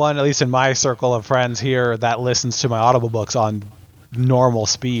the only one, at least in my circle of friends here, that listens to my Audible books on normal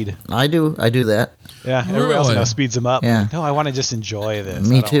speed. I do that. Yeah, everybody else I know Really? speeds them up. Yeah. No, I want to just enjoy this.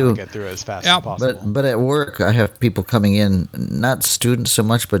 Me I don't too. want to get through it as fast Yeah, as possible. But at work, I have people coming in, not students so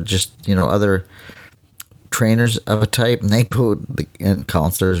much, but just other trainers of a type, and they go, and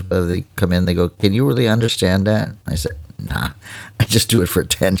counselors, but they come in, they go, "Can you really understand that?" I said, "Nah, I just do it for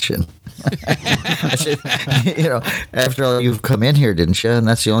attention." I said, after all, you've come in here, didn't you? And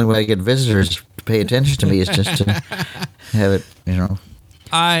that's the only way I get visitors to pay attention to me is just to have it,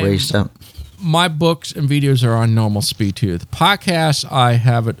 raised up. My books and videos are on normal speed too. The podcast, I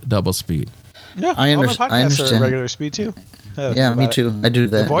have it double speed. yeah, I all my underst- I podcasts are understand. at regular speed too. Yeah, me too. I do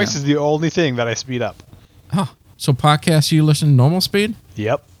that. The voice yeah. is the only thing that I speed up. Huh. So podcasts, you listen to normal speed?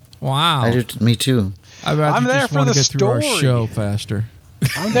 Yep. Wow. I do. Me too. I'm there just for want to the get through our story. show faster.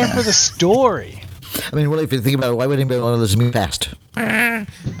 I'm there for the story. I mean, well, if you think about it, why would anybody want to listen to me fast?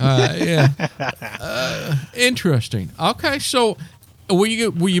 Yeah. Interesting. Okay, so were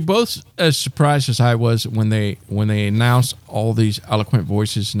you both as surprised as I was when they announced all these eloquent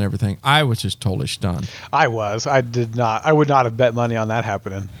voices and everything? I was just totally stunned. I was. I did not. I would not have bet money on that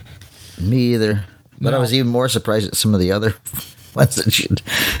happening. Me either. But I was even more surprised at some of the other ones that you'd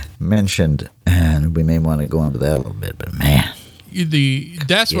mentioned, and we may want to go into that a little bit. But man,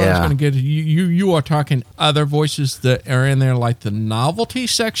 That's what I was Yeah. going to get. You are talking other voices that are in there, like the novelty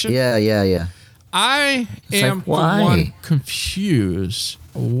section. yeah. I It's am like, why? for one confused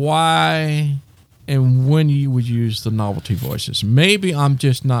why and when you would use the novelty voices. Maybe I'm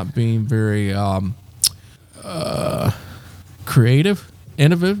just not being very creative,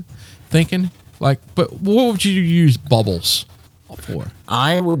 innovative, thinking. But what would you use bubbles for?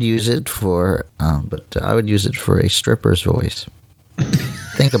 I would use it for, but I would use it for a stripper's voice.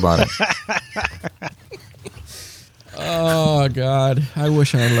 Think about it. Oh God, I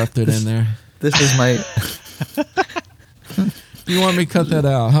wish I had left it in there. This is my. You want me to cut that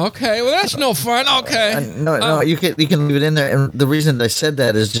out? Okay, well that's no fun. Okay, No, you can leave it in there. And the reason I said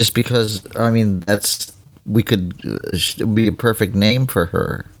that is just because we could be a perfect name for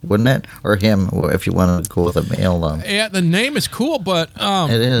her, wouldn't it, or him, or if you want to go with a male. Yeah, the name is cool, but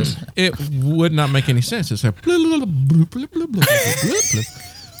It is. It would not make any sense. It's like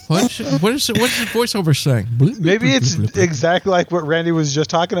what is the voiceover saying? Maybe it's exactly like what Randy was just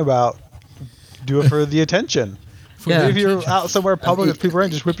talking about. Do it for the attention. Yeah. Maybe if you're out somewhere public with people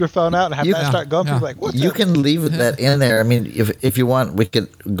around, just whip your phone out and have You- that start going. Yeah. People are like, what's You that? can leave that in there. I mean, if you want, we could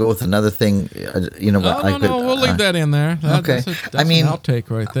go with another thing. No, we'll leave that in there. Okay. That's I mean, an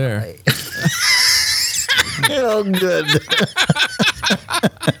outtake right there. Oh, good.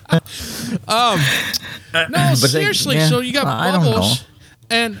 No, seriously. yeah, So you got I don't Bubbles,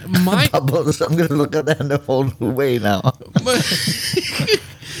 and my Bubbles. I'm going to look at that in a whole new way now.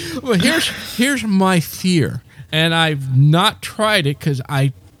 well, here's my fear, and I've not tried it because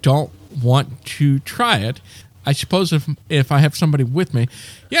I don't want to try it. I suppose if I have somebody with me,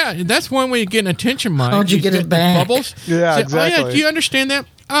 yeah, that's one way of getting attention, Mike. How'd you get it back? Bubbles. Yeah, Say, exactly. Oh, yeah, do you understand that?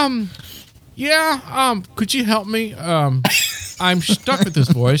 Yeah. Could you help me? I'm stuck with this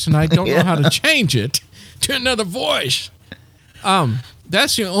voice, and I don't know how to change it to another voice.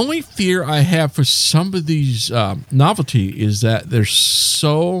 That's the only fear I have for some of these novelty is that they're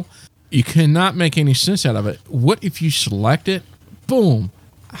so you cannot make any sense out of it. What if you select it? Boom.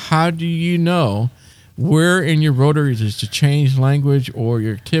 How do you know where in your rotaries is to change language or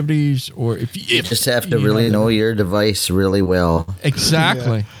your activities or if You just have to really know your device really well.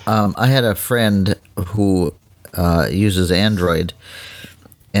 Exactly. I had a friend who uses Android,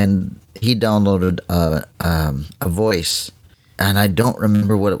 and he downloaded a voice, and I don't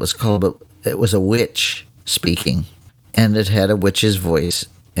remember what it was called, but it was a witch speaking, and it had a witch's voice,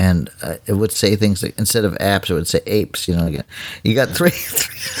 and it would say things like, instead of apps, it would say apes. You know, you got three.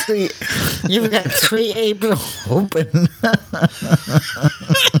 You've got 3 apes open.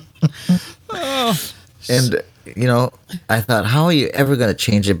 And I thought, how are you ever going to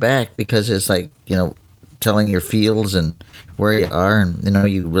change it back? Because it's like, telling your fields and where you are, and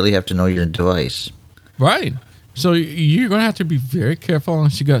you really have to know your device. Right. So you're going to have to be very careful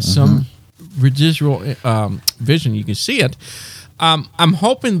unless you got some residual vision. You can see it. I'm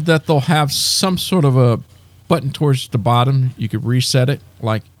hoping that they'll have some sort of a button towards the bottom. You could reset it.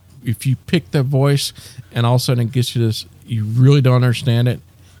 Like if you pick the voice and all of a sudden it gets you this, you really don't understand it,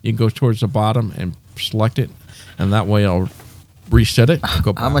 you can go towards the bottom and select it. And that way I'll reset it.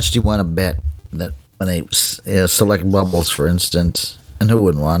 Go back. How much do you want to bet that when they select Bubbles, for instance, and who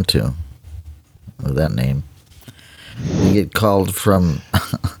wouldn't want to with that name? You get called from,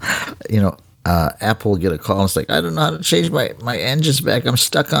 Apple will get a call and it's like, I don't know how to change my engines back. I'm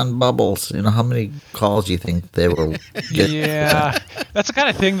stuck on Bubbles. How many calls do you think they will get? Yeah, that's the kind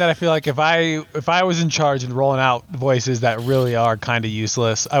of thing that I feel like if I was in charge and rolling out voices that really are kind of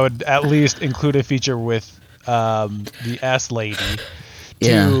useless, I would at least include a feature with the S lady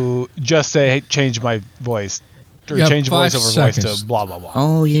to just say, hey, change my voice or change voice over voice to blah blah blah.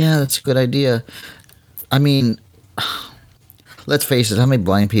 Oh yeah, that's a good idea. I mean, let's face it. How many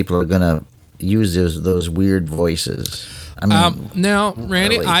blind people are gonna use those weird voices? I mean, now,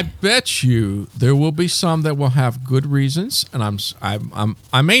 Randy, really. I bet you there will be some that will have good reasons, and I'm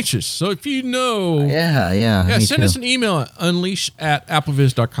anxious. So if you know, yeah, me send too. us an email at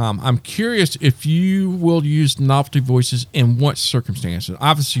unleash@appleviz.com. I'm curious if you will use novelty voices in what circumstances.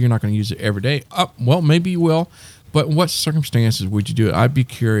 Obviously, you're not going to use it every day. Well, maybe you will, but in what circumstances would you do it? I'd be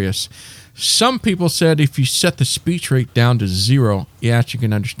curious. Some people said if you set the speech rate down to 0, you actually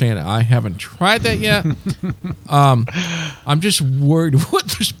can understand it. I haven't tried that yet. I'm just worried what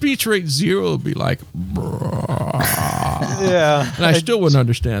the speech rate 0 will be like. Yeah, And I still wouldn't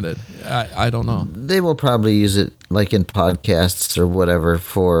understand it. I don't know. They will probably use it like in podcasts or whatever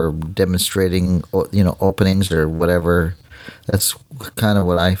for demonstrating, openings or whatever. That's kind of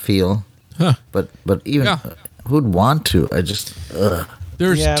what I feel. Huh. But even who'd want to? I just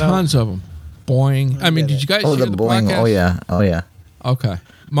There's tons of them. Boing. I mean, did you guys hear the the Boeing. podcast? Oh yeah. Okay.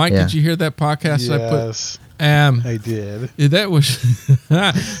 Mike, Yeah. did you hear that podcast I put? Yes, I I did. That was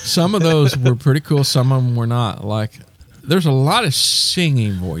some of those were pretty cool. Some of them were not. Like, there's a lot of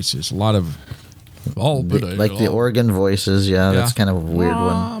singing voices. A lot of Like the organ voices. Yeah, that's kind of a weird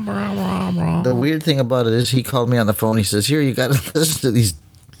one. The weird thing about it is he called me on the phone. He says, "Here, you got to listen to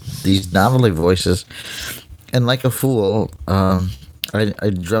these novelty voices," and like a fool. I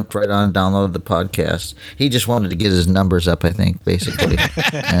jumped right on and downloaded the podcast. He just wanted to get his numbers up, I think, basically.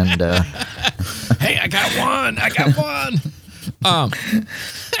 And hey, I got one.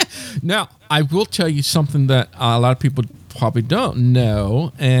 Now, I will tell you something that a lot of people probably don't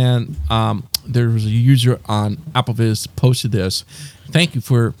know. And there was a user on AppleViz posted this. Thank you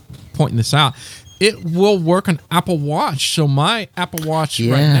for pointing this out. It will work on Apple Watch. So my Apple Watch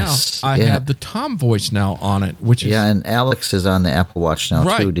right now, I have the Tom voice now on it, which is and Alex is on the Apple Watch now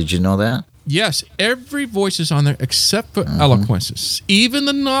too. Did you know that? Yes, every voice is on there except for Eloquence's. Even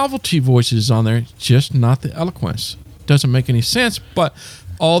the novelty voice is on there, just not the Eloquence. Doesn't make any sense, but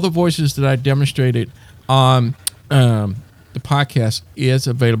all the voices that I demonstrated on the podcast is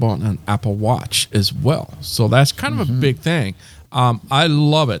available on an Apple Watch as well. So that's kind of a big thing. I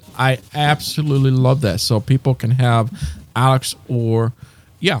love it. I absolutely love that. So people can have Alex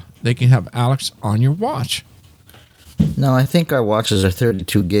they can have Alex on your watch. No, I think our watches are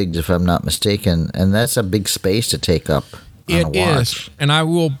 32 gigs, if I'm not mistaken, and that's a big space to take up on a It watch. is, and I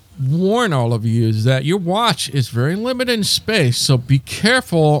will warn all of you is that your watch is very limited in space, so be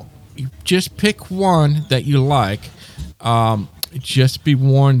careful. You just pick one that you like. Just be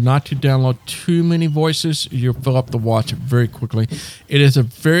warned not to download too many voices. You'll fill up the watch very quickly. It is a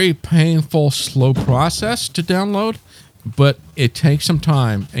very painful, slow process to download, but it takes some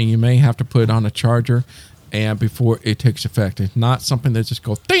time, and you may have to put it on a charger and before it takes effect. It's not something that just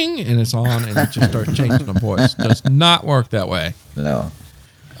goes ding and it's on and it just starts changing the voice. It does not work that way. No.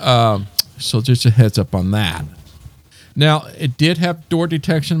 So just a heads up on that. Now, it did have door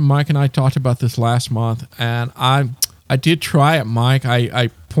detection. Mike and I talked about this last month, and I did try it, Mike. I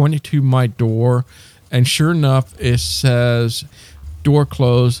pointed to my door, and sure enough, it says door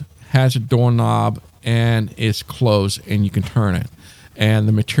closed, has a doorknob, and it's closed, and you can turn it. And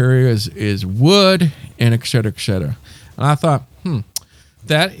the material is wood, and et cetera, et cetera. And I thought,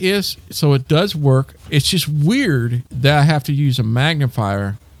 that is, so it does work. It's just weird that I have to use a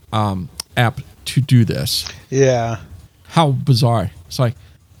magnifier app to do this. Yeah. How bizarre. It's like,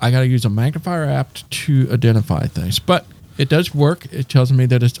 I got to use a magnifier app to identify things. But it does work. It tells me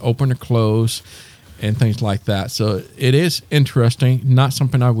that it's open or closed and things like that. So it is interesting. Not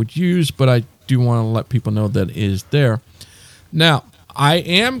something I would use, but I do want to let people know that it is there. Now, I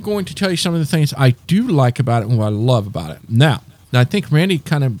am going to tell you some of the things I do like about it and what I love about it. Now I think Randy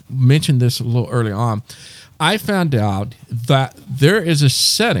kind of mentioned this a little early on. I found out that there is a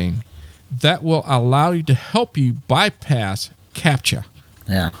setting that will allow you to help you bypass CAPTCHA.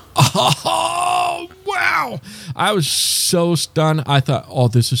 Yeah. Oh, wow. I was so stunned. I thought, oh,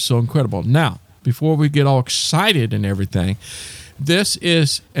 this is so incredible. Now, before we get all excited and everything, this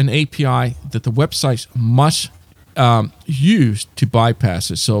is an API that the websites must use to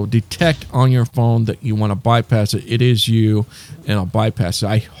bypass it. So detect on your phone that you want to bypass it. It is you, and I'll bypass it.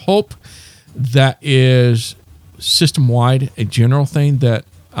 I hope that is system-wide, a general thing that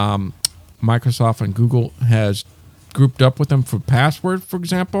Microsoft and Google has grouped up with them for password, for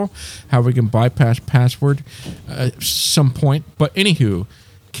example, how we can bypass password at some point. But anywho,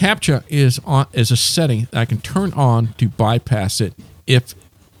 CAPTCHA is a setting that I can turn on to bypass it if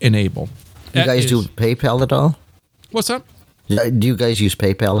enabled. You guys do PayPal at all? What's up? Do you guys use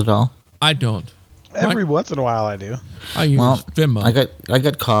PayPal at all? I don't. Every once in a while I do. I use Venmo. I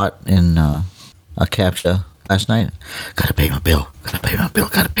got caught in a CAPTCHA last night. Gotta pay my bill. Gotta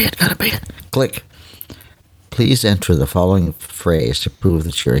pay it. Click. Please enter the following phrase to prove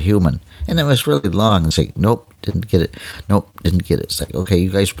that you're a human. And it was really long. It's like, nope, didn't get it. Nope, didn't get it. It's like, okay, you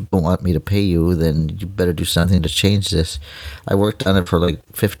guys don't want me to pay you, then you better do something to change this. I worked on it for like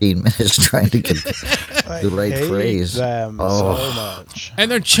 15 minutes trying to get the right phrase. Them so much. And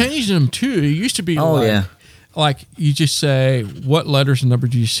they're changing them too. It used to be like you just say, what letters and numbers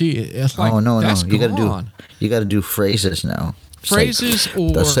do you see? It's like, no. that's You gone. gotta do phrases now. It's Phrases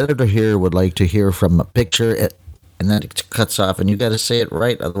like, the senator here would like to hear from a picture, and then it cuts off, and you got to say it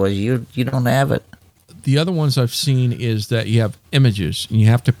right, otherwise you don't have it. The other ones I've seen is that you have images, and you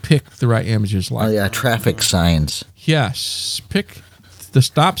have to pick the right images. Like, Oh yeah, traffic signs. yes, pick the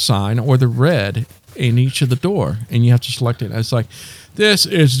stop sign or the red in each of the door, and you have to select it. And it's like, this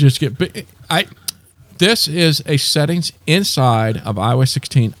is just This is a settings inside of iOS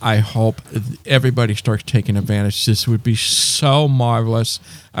 16. I hope everybody starts taking advantage. This would be so marvelous.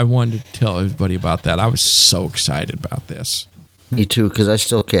 I wanted to tell everybody about that. I was so excited about this. Me too, because I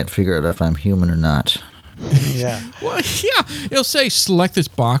still can't figure out if I'm human or not. Yeah. Well, yeah, it'll say select this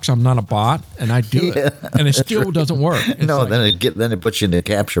box. I'm not a bot, and I do it, and it still doesn't work. It's No, like, then it puts you into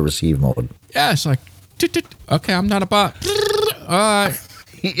capture receive mode. yeah, it's like, okay, I'm not a bot.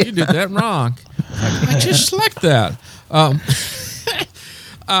 You did that wrong. I just select that.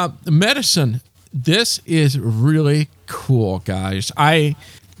 Medicine. This is really cool, guys. I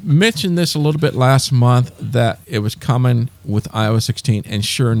mentioned this a little bit last month that it was coming with iOS 16, and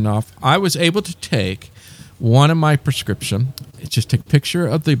sure enough, I was able to take one of my prescription. Just take a picture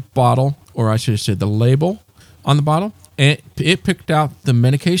of the bottle, or I should say the label on the bottle, and it picked out the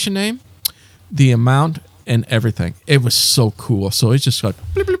medication name, the amount, and everything. It was so cool. So it's just like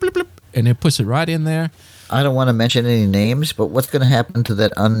blip, blip, blip, blip, and it puts it right in there. I don't want to mention any names, but what's going to happen to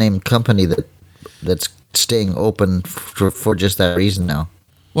that unnamed company that's staying open for just that reason now?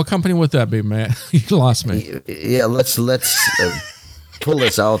 What company would that be, man? You lost me. Yeah, let's pull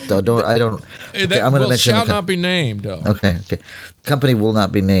this out though. Okay, I'm going to mention. Shall not be named, though. Okay. Company will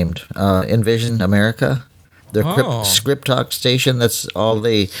not be named. Envision America. Their Oh. Script Talk station. That's all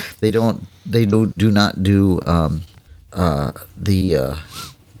they do not do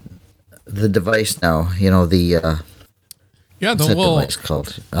the device now. You know, the Yeah, the What's that little device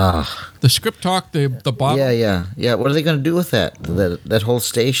called? Ah, the Script Talk, the bottle. yeah. What are they going to do with that? That whole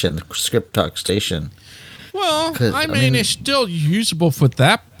station, the Script Talk station. Well, 'Cause, I I mean, mean- it's still usable for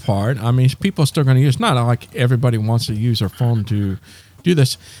that part. I mean, people are still going to use. Not like everybody wants to use their phone to do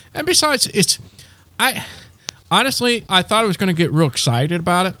this. And besides, honestly, I thought I was going to get real excited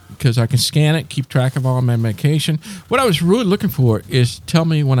about it because I can scan it, keep track of all my medication. What I was really looking for is tell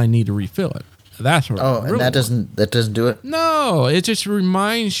me when I need to refill it. That's what. Oh, I really and that doesn't do it. No, it just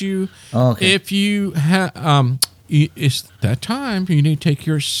reminds you Oh, okay. if you have it's that time you need to take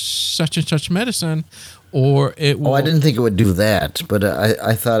your such and such medicine, or it will. Oh, I didn't think it would do that, but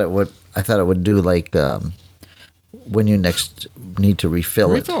I thought it would. I thought it would do like when you next need to refill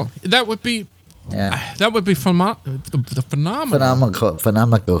it. refill. That would be Yeah. the phenomenal.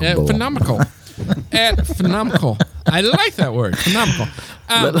 Phenomenal. Yeah, phenomenal. Phenomenal. I like that word. Phenomenal.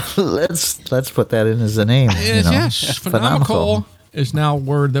 Let's put that in as a name. Yes, phenomenal is now a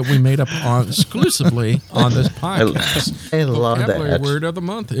word that we made up on exclusively on this podcast. I love Vocabulary that. word of the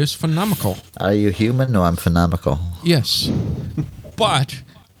month is phenomenal. Are you human? No, I'm phenomenal. Yes, but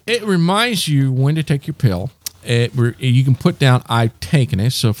it reminds you when to take your pill. You can put down "I've taken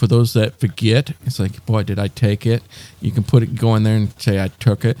it." So for those that forget, it's like, boy, did I take it? You can go in there and say I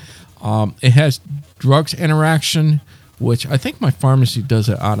took it. It has drugs interaction, which I think my pharmacy does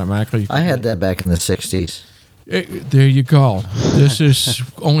it automatically. I had that back in the 60s. There you go. This is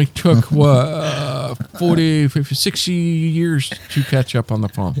only took 40, 50, 60 years to catch up on the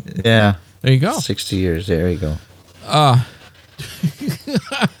phone. Yeah. There you go. 60 years. There you go.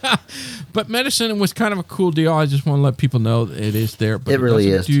 But medicine was kind of a cool deal. I just want to let people know that it is there, but It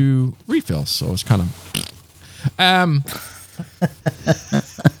really doesn't is. do refills, so it's kind of.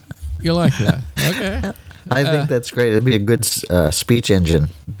 You like that? Okay. I think that's great. It'd be a good speech engine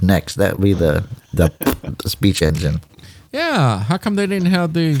next. That would be the speech engine. Yeah. How come they didn't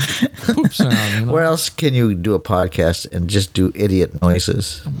have the poop sound? You know? Where else can you do a podcast and just do idiot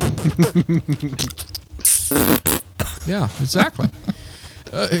noises? Yeah, exactly.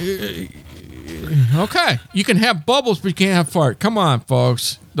 Okay, you can have bubbles, but you can't have fart. Come on,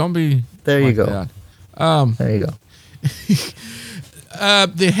 folks. Don't be. There you like go. that. There you go.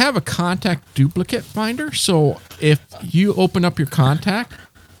 They have a contact duplicate finder. So if you open up your contact,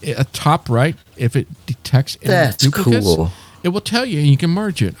 at top right, if it detects any That's duplicates, cool. it will tell you and you can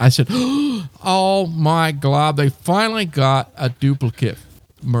merge it. I said, oh my God, they finally got a duplicate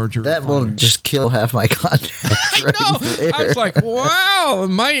merger. That will finder. just kill half my contacts right No, there. I was like, wow,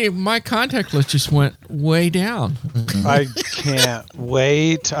 my contact list just went way down. I can't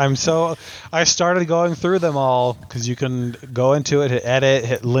wait. I started going through them all because you can go into it, hit edit,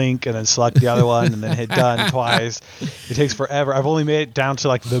 hit link, and then select the other one, and then hit done twice. It takes forever. I've only made it down to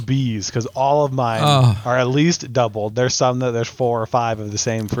like the B's because all of mine are at least doubled. There's some that there's 4 or 5 of the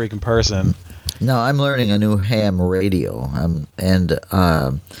same freaking person. No, I'm learning a new ham radio, and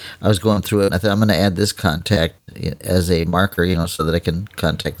I was going through it. And I thought I'm going to add this contact as a marker, so that I can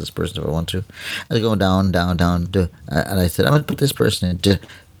contact this person if I want to. I was going down, and I said I'm going to put this person in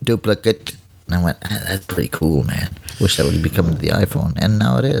duplicate. And I went, that's pretty cool, man. Wish that would be coming to the iPhone, and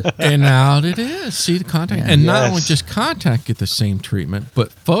now it is. And now it is. See the contact, Yeah. and not Yes. only just contact get the same treatment,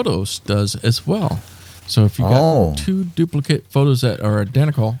 but photos does as well. So if you got Oh. 2 duplicate photos that are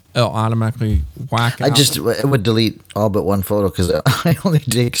identical, it'll automatically whack out. It would delete all but one photo because I only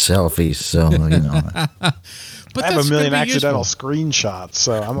take selfies, so But I have that's a million gonna be accidental useful. screenshots,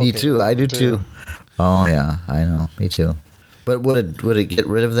 so I'm Me okay too. with I do that, too. Oh yeah, I know. Me too. But would it get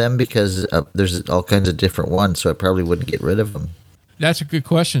rid of them because there's all kinds of different ones, so I probably wouldn't get rid of them. That's a good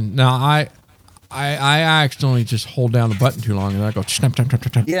question. Now I accidentally just hold down the button too long, and I go snap, snap, snap,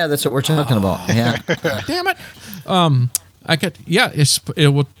 snap. Yeah, that's what we're talking about. Yeah. Damn it. It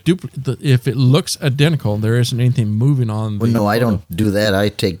will if it looks identical, there isn't anything moving on. Well, the no, I photo. don't do that. I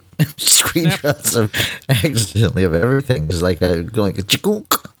take screenshots of accidentally of everything. It's like I go like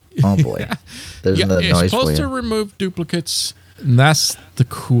chikook. Oh boy, there's Yeah, another it's noise for supposed to you. remove duplicates, and that's the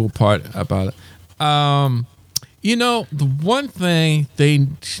cool part about it. The one thing they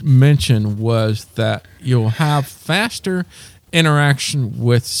mentioned was that you'll have faster interaction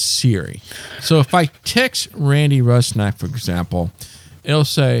with Siri. So if I text Randy Rusnak, for example, it'll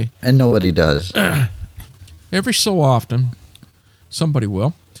say, And nobody does. every so often, somebody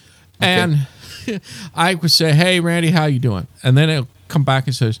will. And I would say, hey, Randy, how you doing? And then it'll come back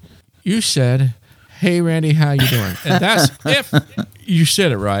and says, you said, hey, Randy, how you doing? And that's if you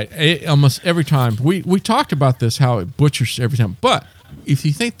said it right. Almost every time. We talked about this, how it butchers every time. But if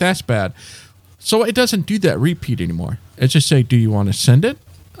you think that's bad, so it doesn't do that repeat anymore. It just say, do you want to send it?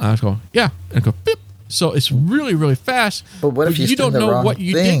 I go, yeah. And it go, beep, So it's really, really fast. But what if you don't send the know wrong what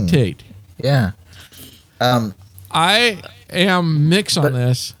you thing? dictate? Yeah. I am mixed on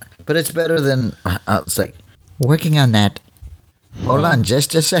this. But it's better than it's like working on that. Hold on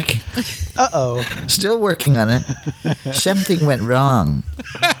just a second. Uh-oh. Still working on it. Something went wrong.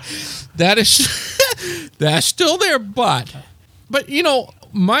 That is that's still there, but you know,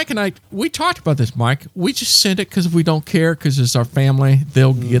 Mike and I, we talked about this, Mike. We just send it because we don't care, because it's our family.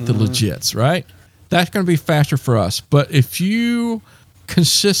 They'll get the legits, right? That's going to be faster for us. But if you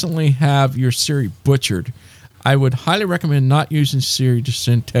consistently have your Siri butchered, I would highly recommend not using Siri to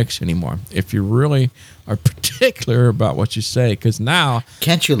send text anymore if you really are particular about what you say, because now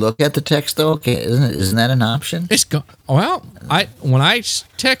Can't you look at the text though? Okay, isn't that an option? it's gone. Well, when I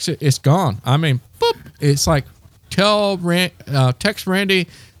text it, it's gone. I mean, boop. It's like text Randy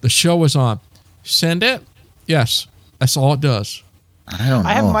the show is on. Send it. Yes, that's all it does. I don't know.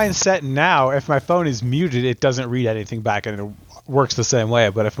 I have mine set now. If my phone is muted, it doesn't read anything back, and it works the same way.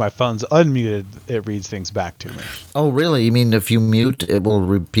 But if my phone's unmuted, it reads things back to me. Oh, really? You mean if you mute, it will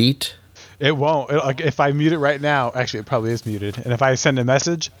repeat? It won't. Like if I mute it right now, actually, it probably is muted. And if I send a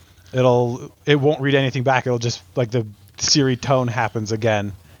message, it won't read anything back. It'll just, like, the Siri tone happens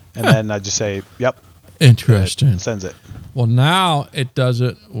again, and then I just say, "Yep." Interesting. It sends it. Well, now it does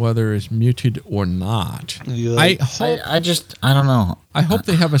it whether it's muted or not. Yeah. I hope I don't know. I hope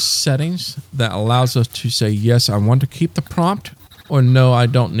they have a settings that allows us to say, yes, I want to keep the prompt, or no, I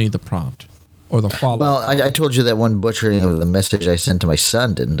don't need the prompt, or the follow. Well, I told you that one butchering of the message I sent to my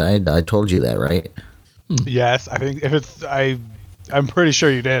son, didn't I? I told you that, right? Yes, I think if it's I'm pretty sure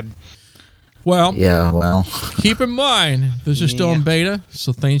you did. Well, Yeah, well, keep in mind, this is still in beta,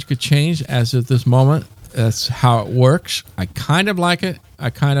 so things could change as of this moment. That's how it works. I kind of like it.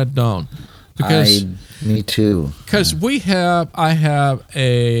 I kind of don't. me too. Because I have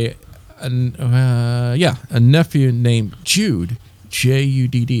a nephew named Jude,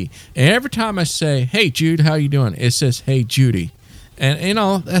 Judd. And every time I say, "Hey Jude, how you doing?" it says, "Hey Judy," and you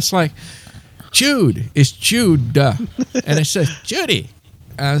know that's like, Jude, it's Jude, and it says Judy.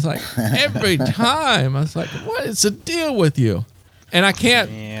 And I was like, every time I was like, "What is the deal with you?" And I can't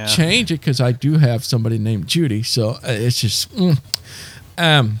change it because I do have somebody named Judy, so it's just.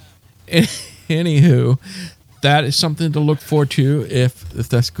 Anywho, that is something to look forward to if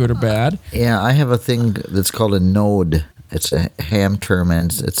that's good or bad. Yeah, I have a thing that's called a node. It's a ham term,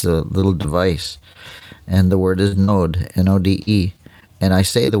 and it's a little device. And the word is node, N-O-D-E. And I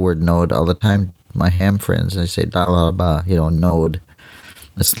say the word node all the time to my ham friends. I say, da la ba, node.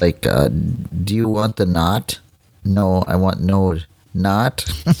 It's like, do you want the knot? No, I want node. Not?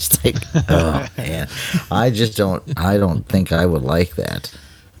 It's like, oh, man. I don't think I would like that.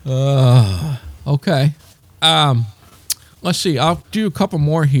 Okay. Let's see. I'll do a couple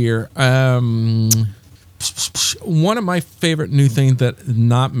more here. One of my favorite new things that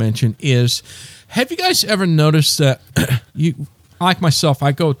not mentioned is, have you guys ever noticed that you, like myself,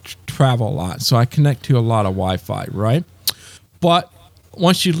 I go travel a lot, so I connect to a lot of Wi-Fi, right? But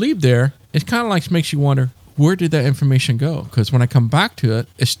once you leave there, it kind of like makes you wonder, where did that information go? Because when I come back to it,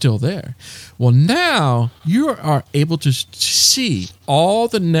 it's still there. Well, now you are able to see all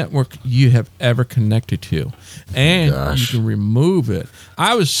the network you have ever connected to, and you can remove it.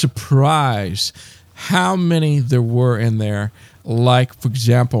 I was surprised how many there were in there. Like, for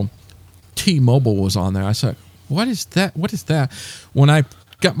example, T-Mobile was on there. I said, what is that? What is that? When I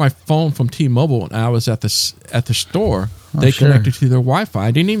got my phone from T-Mobile and I was at the store, they connected to their Wi-Fi.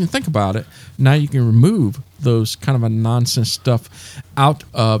 I didn't even think about it. Now you can remove those kind of a nonsense stuff out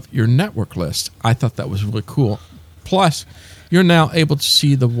of your network list. I thought that was really cool. Plus, you're now able to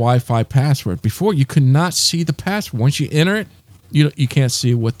see the Wi-Fi password. Before, you could not see the password. Once you enter it, you can't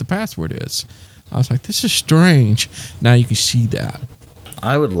see what the password is. I was like, this is strange. Now you can see that.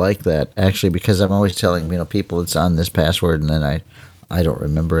 I would like that, actually, because I'm always telling people it's on this password, and then I don't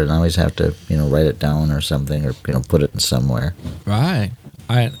remember it, and I always have to write it down or something, or put it in somewhere. Right.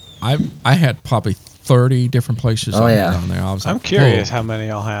 I had probably 30 different places on there. I'm curious how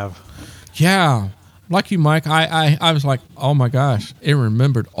many I'll have. Yeah. Like you, Mike, I was like, oh my gosh, it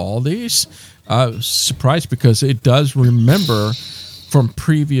remembered all these. I was surprised because it does remember from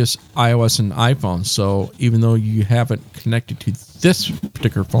previous iOS and iPhone. So even though you haven't connected to this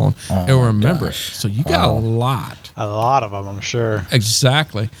particular phone, it will remember it. So you got a lot. A lot of them, I'm sure.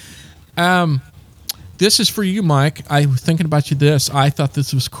 Exactly. This is for you, Mike. I was thinking about you this. I thought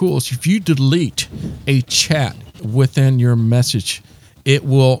this was cool. So if you delete a chat within your message, it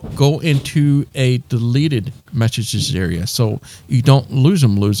will go into a deleted messages area. So you don't lose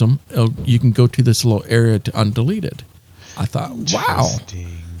them. You can go to this little area to undelete it. I thought, wow,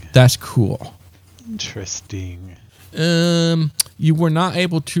 that's cool. Interesting. You were not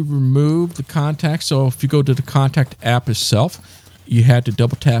able to remove the contact. So if you go to the contact app itself, you had to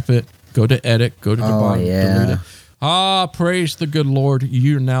double tap it, go to edit, go to the bottom, delete it. Praise the good Lord.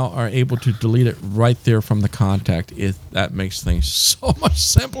 You now are able to delete it right there from the contact. That makes things so much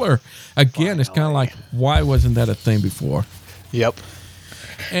simpler. Again, it's kind of like, why wasn't that a thing before? Yep.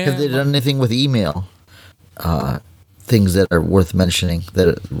 Have they done anything with email? Things that are worth mentioning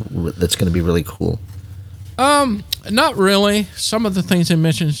that's going to be really cool. Not really. Some of the things they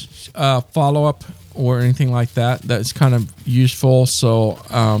mentioned, follow up or anything like that, that's kind of useful. So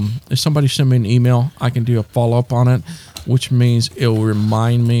if somebody send me an email, I can do a follow up on it, which means it will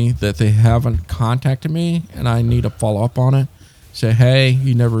remind me that they haven't contacted me and I need a follow up on it. Say, hey,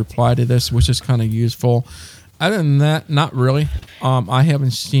 you never replied to this, which is kind of useful. Other than that, not really. I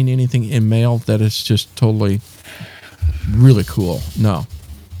haven't seen anything in mail that is just totally really cool. No,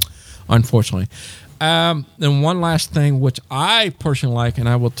 unfortunately. Then one last thing, which I personally like, and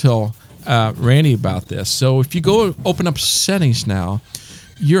I will tell Randy about this. So if you go open up settings now,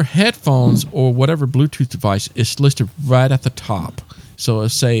 your headphones or whatever Bluetooth device is listed right at the top. So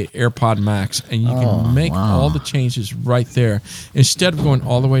let's say AirPod Max, and you can make all the changes right there. Instead of going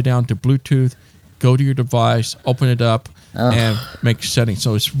all the way down to Bluetooth, go to your device, open it up, and make settings.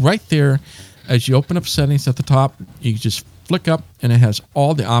 So it's right there. As you open up settings at the top, you just flick up, and it has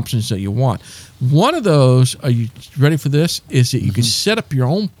all the options that you want. One of those, are you ready for this, is that you can set up your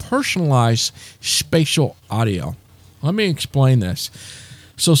own personalized spatial audio. Let me explain this.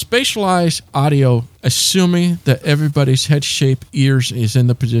 So spatialized audio, assuming that everybody's head shape, ears is in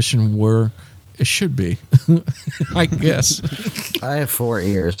the position where it should be, I guess. I have 4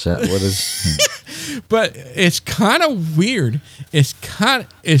 ears. What is? But it's kind of weird.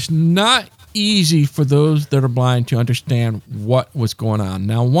 It's not easy for those that are blind to understand what was going on.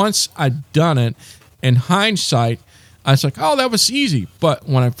 Now, once I'd done it, in hindsight, I was like, oh, that was easy. But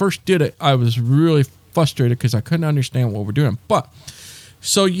when I first did it, I was really frustrated because I couldn't understand what we're doing. But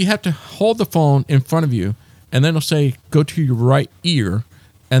so you have to hold the phone in front of you, and then it'll say, go to your right ear.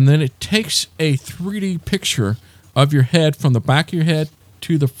 And then it takes a 3D picture of your head from the back of your head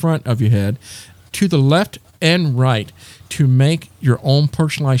to the front of your head, to the left and right, to make your own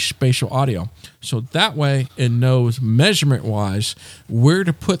personalized spatial audio. So that way it knows measurement-wise where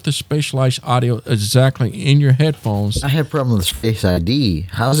to put the spatialized audio exactly in your headphones. I have a problem with Face ID.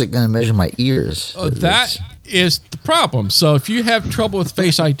 How's it going to measure my ears? That is the problem. So if you have trouble with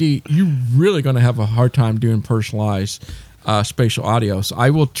Face ID, you're really going to have a hard time doing personalized spatial audio. So I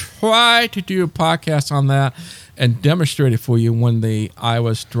will try to do a podcast on that and demonstrate it for you when the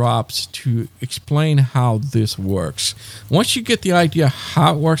iOS drops to explain how this works. Once you get the idea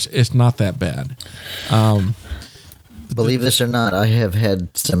how it works, it's not that bad. Believe this or not, I have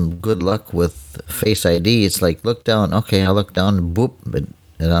had some good luck with Face ID. It's like, look down. Okay, I look down, boop, it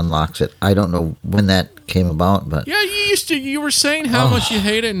unlocks it. I don't know when that came about, but yeah, you were saying how much you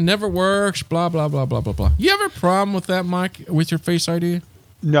hate it and never works, blah blah blah blah blah blah. You have a problem with that, Mike, with your Face ID?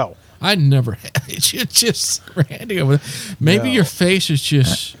 No. I never had it. It's just Randy over there. Maybe your face is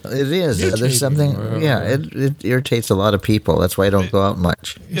just it is. There's something. It irritates a lot of people. That's why I don't go out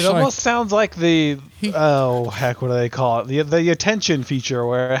much. It almost sounds like the what do they call it? The attention feature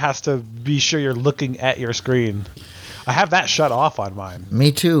where it has to be sure you're looking at your screen. I have that shut off on mine.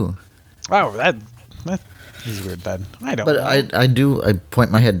 Me too. Oh, that is weird then. I don't. But know. I do. I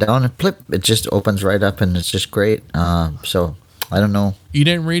point my head down and flip. It just opens right up, and it's just great. So I don't know. You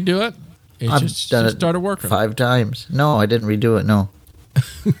didn't redo it? I've done it started working 5 times. No, I didn't redo it. No.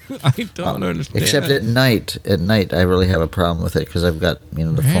 I don't understand. Except at night. At night, I really have a problem with it because I've got the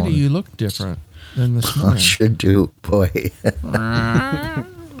Randy, phone. you look different than this morning. I sure do, boy. Yeah.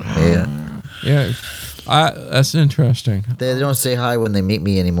 Yeah. That's interesting. They don't say hi when they meet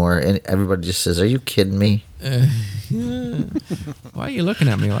me anymore, and everybody just says, "Are you kidding me?" Why are you looking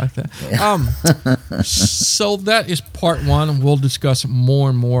at me like that? So that is part 1. We'll discuss more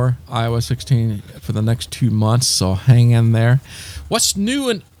and more iOS 16 for the next 2 months, so hang in there. What's new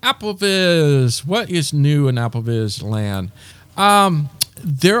in AppleVis? What is new in AppleVis land?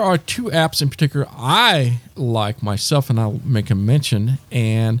 There are 2 apps in particular I like myself, and I'll make a mention,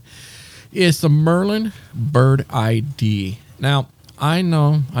 and it's the Merlin Bird ID. Now, I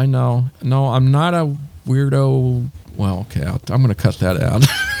know. No, I'm not a weirdo. Well, okay, I'm going to cut that out.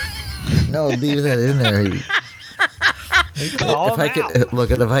 No, leave that in there. If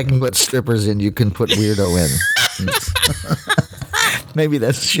I can put strippers in, you can put weirdo in. Maybe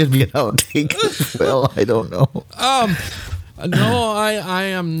that should be an outtake as well. I don't know. No, I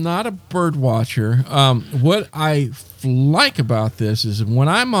am not a bird watcher. What I like about this is when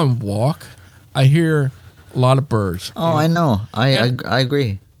I'm on walk, I hear a lot of birds. Oh, I know. I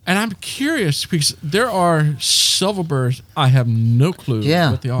agree. And I'm curious because there are several birds I have no clue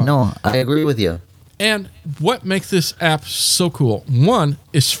Yeah. what they are. No, I agree with you. And what makes this app so cool? One,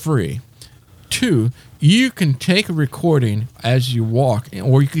 it's free. Two, you can take a recording as you walk,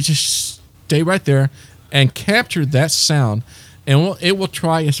 or you can just stay right there and capture that sound, and it will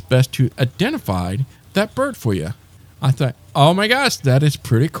try its best to identify that bird for you. I thought, oh my gosh, that is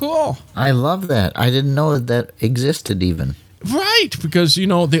pretty cool. I love that. I didn't know that existed even. Right, because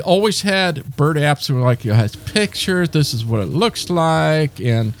they always had bird apps that were like, it has pictures, this is what it looks like,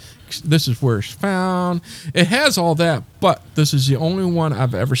 and this is where it's found. It has all that, but this is the only one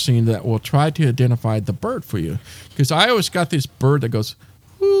I've ever seen that will try to identify the bird for you. Because I always got this bird that goes,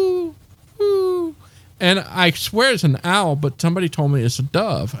 whoo, whoo, and I swear it's an owl, but somebody told me it's a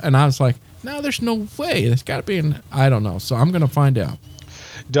dove, and I was like, no, there's no way. It's got to be I don't know, so I'm going to find out.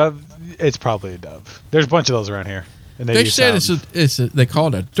 Dove, it's probably a dove. There's a bunch of those around here. And They said they call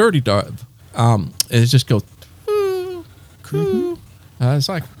it a dirty dove. It just goes, coo, coo. It's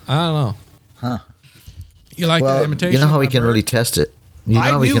like, I don't know. Huh. You like that imitation? You know how of we my can bird? really test it. You know I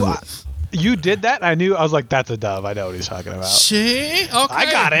how we knew can. you did that. I was like, that's a dove. I know what he's talking about. See? Okay.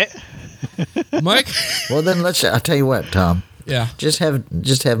 I got it. Mike? Well, then I'll tell you what, Tom. Yeah. Just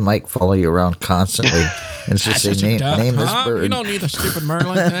have Mike follow you around constantly and just That's say such a dove, name this huh? bird. You don't need the stupid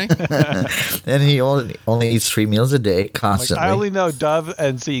Merlin thing. And he only eats 3 meals a day Like, constantly. I only know dove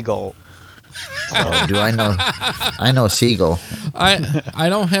and seagull. Oh, do I know? I know seagull. I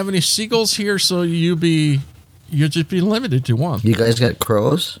don't have any seagulls here, so you'll just be limited to one. You guys got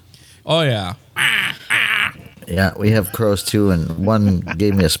crows? Oh yeah. Yeah, we have crows too, and one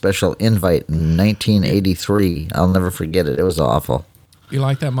gave me a special invite in 1983. I'll never forget it. It was awful. You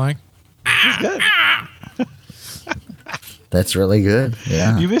like that, Mike? Good. That's really good.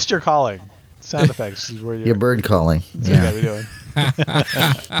 Yeah. You missed your calling. Sound effects is where Your bird calling. That's what you Yeah. gotta be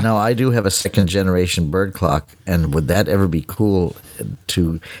doing. No, I do have a second generation bird clock, and would that ever be cool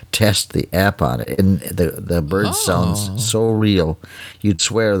to test the app on it? And the bird sounds so real, you'd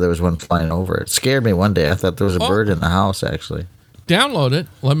swear there was one flying over. It scared me one day. I thought there was a bird in the house actually. Download it.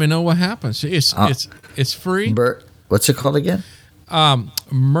 Let me know what happens. It's free. Bird. What's it called again?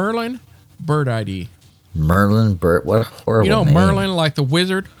 Merlin Bird ID. Merlin bird. What a horrible name. Merlin like the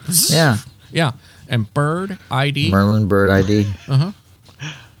wizard. Yeah. Yeah, and Bird ID. Merlin bird ID.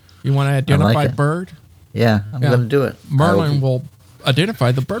 You want to identify it. bird? Yeah, I'm Yeah. going to do it. Merlin will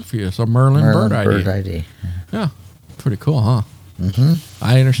identify the bird for you. So Merlin Bird ID. Bird ID. Yeah, pretty cool, huh? Mm-hmm.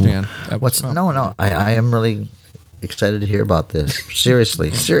 I understand. That What's was- no? I am really excited to hear about this.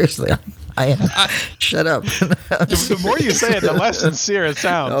 Seriously. I am. Shut up. The more you say it, the less sincere it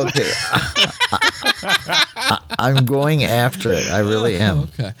sounds. Okay. I'm going after it. I really am.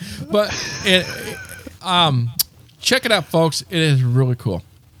 Okay, but check it out, folks. It is really cool.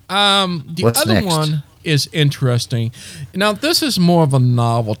 The What's other next? one is interesting. Now, this is more of a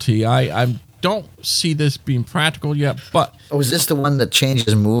novelty. I don't see this being practical yet, but Oh, is this the one that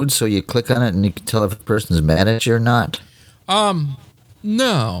changes mood so you click on it and you can tell if a person's mad at you or not?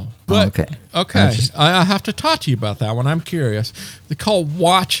 no. But Okay. okay, I have to talk to you about that one. I'm curious. They call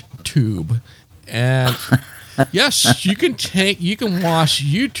WatchTube, and yes, you can watch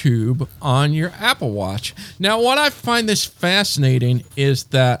YouTube on your Apple Watch. Now, what I find this fascinating is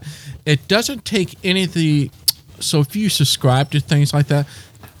that it doesn't take any of the. So if you subscribe to things like that,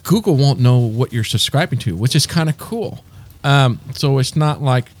 Google won't know what you're subscribing to, which is kind of cool. So it's not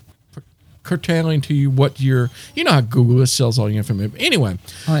like curtailing to you what you're. You know how Google sells all your information. Anyway,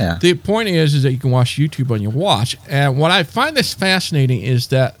 Oh, yeah. the point is that you can watch YouTube on your watch. And what I find this fascinating is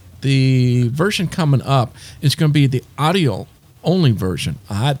that the version coming up is going to be the audio only version.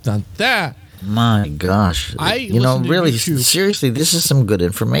 I've done that. My gosh. I listen to really, YouTube. seriously, this is some good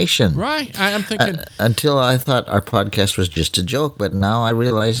information. Right. I'm thinking. Until I thought our podcast was just a joke, but now I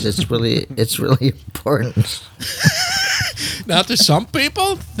realize it's really important. Now, to some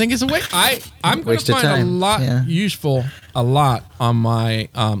people, think it's a waste. I'm going to Waste of find a time, lot yeah. useful, a lot on my.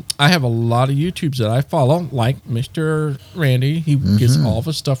 I have a lot of YouTubes that I follow, like Mr. Randy. He gets all of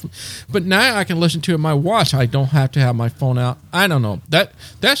his stuff, but now I can listen to it on my watch. I don't have to have my phone out. I don't know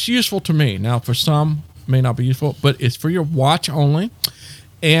that's useful to me. Now, for some, it may not be useful, but it's for your watch only,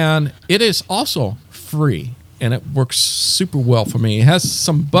 and it is also free, and it works super well for me. It has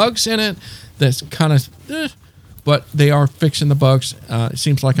some bugs in it that's kind of. But they are fixing the bugs. It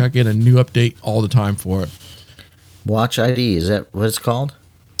seems like I get a new update all the time for it. Watch ID, is that what it's called?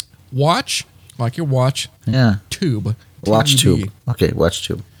 Watch, like your watch, Yeah. Tube. Watch TUB. Tube. Okay, Watch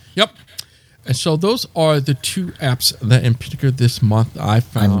Tube. Yep. And so those are the two apps that in particular this month I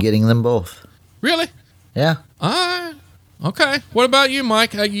found. I'm getting them both. Really? Yeah. Okay. What about you,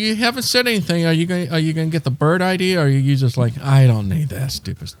 Mike? You haven't said anything. Are you gonna get the bird ID, or are you just like, I don't need that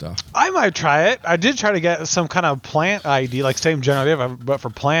stupid stuff? I might try it. I did try to get some kind of plant ID, like same generative, but for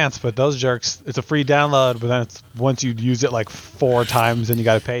plants. But those jerks, it's a free download. But then once you use it like 4 times, then you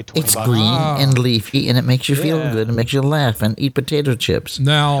got to pay $20. It's green and leafy, and it makes you feel Yeah. good. It makes you laugh and eat potato chips.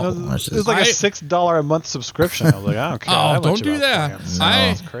 Now, It was like a $6 a month subscription. I was like, I don't care. Oh, that much don't do about that. plants. No.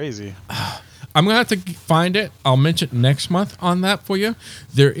 That's crazy. I'm going to have to find it. I'll mention it next month on that for you.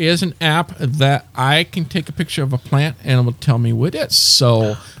 There is an app that I can take a picture of a plant and it will tell me what it is.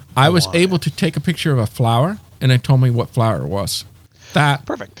 So I was able to take a picture of a flower and it told me what flower it was. That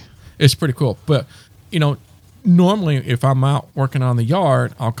Perfect. is pretty cool. But, normally if I'm out working on the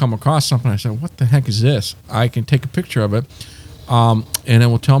yard, I'll come across something. I say, what the heck is this? I can take a picture of it and it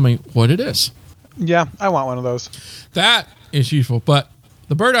will tell me what it is. Yeah, I want one of those. That is useful, but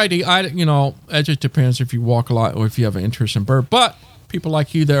the bird ID, it just depends if you walk a lot or if you have an interest in bird. But people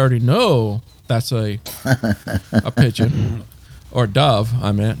like you that already know that's a pigeon or a dove.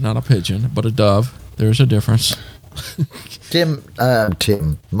 I meant not a pigeon, but a dove. There's a difference. Mike. Tim,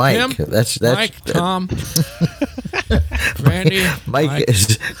 That's Mike, Tom, Randy, Mike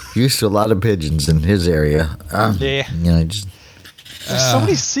is used to a lot of pigeons in his area. Yeah. Just There's so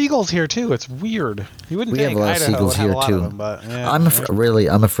many seagulls here too. It's weird. You wouldn't we have think a lot of Idaho seagulls would have here a lot too. of them, but yeah.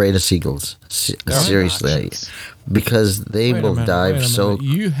 I'm afraid of seagulls. Seriously, obnoxious. because they Wait a will minute, dive wait a so. minute.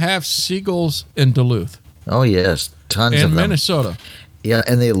 You have seagulls in Duluth, Oh yes, tons of in them. Minnesota. Yeah,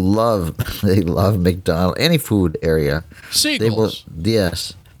 and they love McDonald's, any food area. They will, Seagulls.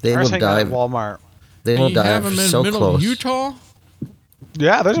 yes, they Ours will hang out at dive. Walmart. They will You have dive them in the so middle of close. Utah?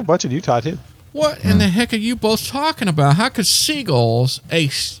 Yeah, there's a bunch in Utah too. What in the heck are you both talking about? How could seagulls,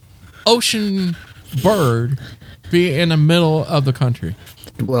 ocean bird, be in the middle of the country?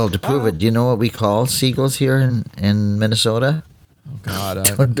 Well, to prove it, do you know what we call seagulls here in Minnesota? Oh,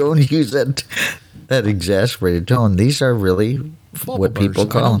 God. Don't use that exasperated tone. These are really what Bubble people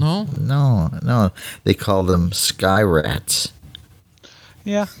birds, I call don't them. No, they call them sky rats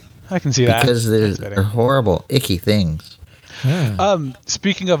Yeah, I can see that. because That's they're better. horrible, icky things. Yeah.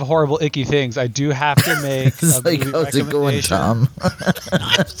 Speaking of horrible, icky things, I do have to make It's a like, movie how's it going, recommendation. Tom?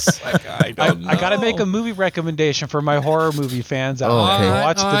 I got to make a movie recommendation for my horror movie fans out Oh, there. okay.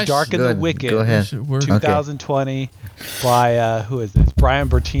 Watch The Dark and the Good. Wicked. Go ahead. We're- 2020 by who is this? Brian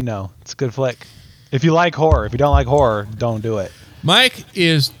Bertino. It's a good flick. If you like horror, if you don't like horror, don't do it. Mike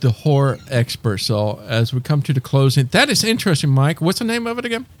is the horror expert. So as we come to the closing, that is interesting, Mike. What's the name of it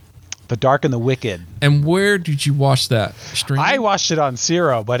again? The Dark and the Wicked. And where did you watch that? Streaming? I watched it on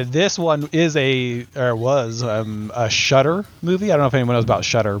Zero, but this one is was a Shudder movie. I don't know if anyone knows about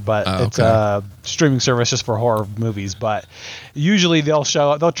Shudder, but Oh, it's okay. a streaming service just for horror movies. But usually they'll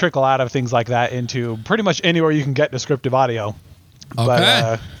trickle out of things like that into pretty much anywhere you can get descriptive audio. But Okay.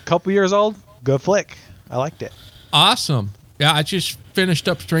 a couple years old, good flick. I liked it. Awesome. Yeah, I just finished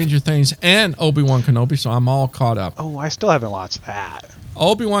up Stranger Things and Obi-Wan Kenobi, so I'm all caught up. Oh, I still haven't watched that.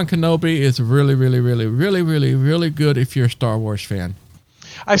 Obi-Wan Kenobi is really, really, really, really, really, really good if you're a Star Wars fan.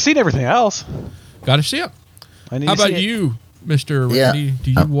 I've seen everything else. Got to see it. I need How to see about it. you, Mr. Yeah. Randy?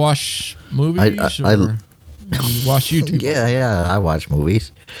 Do you watch movies I- or do you watch YouTube? Yeah, I watch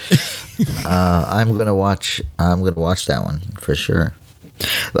movies. I'm gonna watch that one for sure.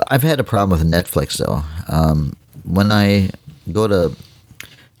 I've had a problem with Netflix though. When I go to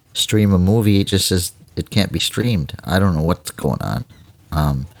stream a movie, it just says it can't be streamed. I don't know what's going on.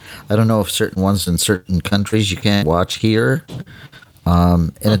 I don't know if certain ones in certain countries you can't watch here.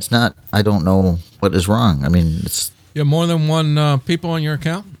 And it's not. I don't know what is wrong. I mean, it's You have more than one people on your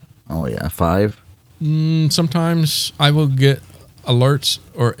account? 5. Sometimes I will get alerts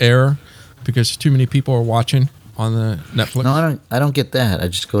or error because too many people are watching on the Netflix. No, I don't get that. I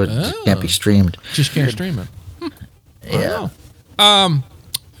just go. It can't be streamed. Just can't stream it. Yeah.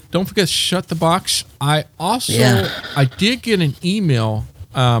 Don't forget Shut the Box. I also Yeah. I did get an email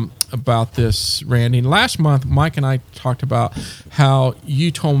about this, Randy. Last month, Mike and I talked about how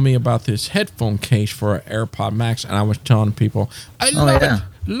you told me about this headphone case for an AirPod Max, and I was telling people, I love yeah. it.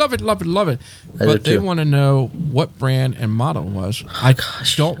 Love it, love it, love it. I But do they too. want to know what brand and model it was. I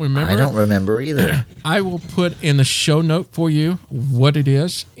don't remember. I don't remember either. I will put in the show note for you what it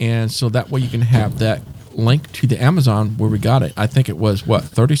is, and so that way you can have that link to the Amazon where we got it. I think it was what,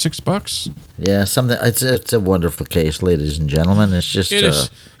 $36? Yeah, something. It's a wonderful case, ladies and gentlemen. It's just. It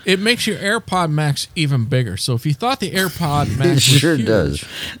is. It makes your AirPod Max even bigger. So if you thought the AirPod Max It was sure huge, does.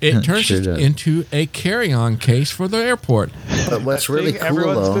 it turns Sure it does. into a carry-on case for the airport. But what's really Thing cool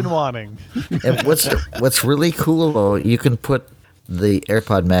everyone's though, been wanting. and what's really cool though, you can put the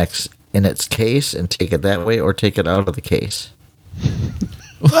AirPod Max in its case and take it that way, or take it out of the case?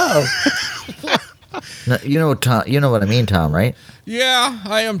 No, you know, Tom. You know what I mean, Tom, right? Yeah,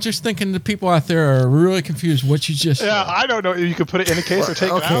 I am just thinking the people out there are really confused what you just Yeah, said. I don't know. You could put it in a case or take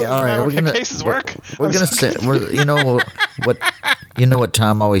it out. Okay, all right. We're gonna cases work. We're gonna say, you know what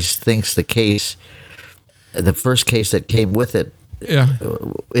Tom always thinks the case, the first case that came with it Yeah,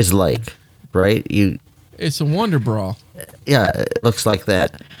 is like, right? it's a Wonder Bra. Yeah, it looks like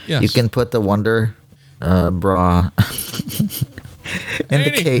that. Yes. You can put the Wonder bra in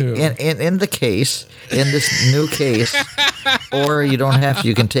the case, in the case, in this new case, or you don't have to.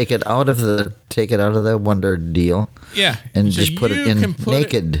 You can take it out of the Wonder deal. Yeah, And so just put it you in can put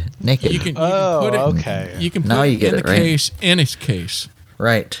naked. You can Oh, put it. okay. You can put Now it you get in it, the right? case in its case.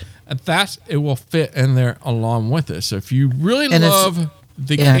 Right. And it will fit in there along with it. So if you really And it's- love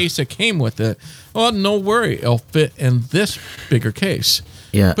the yeah. case that came with it, well, no worry, it'll fit in this bigger case.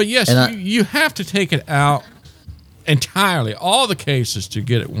 Yeah. But yes, And you have to take it out entirely, all the cases, to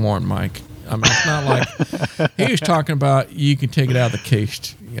get it worn, Mike. I mean, it's not like he was talking about you can take it out of the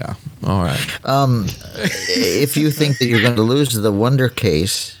case. Yeah, all right. if you think that you're going to lose the Wonder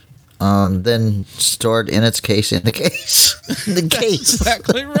case, then store it in its case in the case. The case.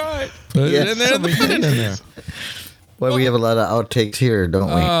 Exactly right. Put Yeah. it in there and put it in there. Well, we have a lot of outtakes here, don't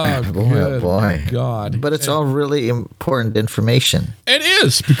we? Oh, boy, good boy. God. But it's all really important information. It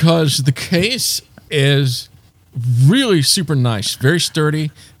is, because the case is really super nice, very sturdy,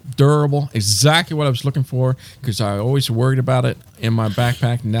 durable, exactly what I was looking for, because I always worried about it in my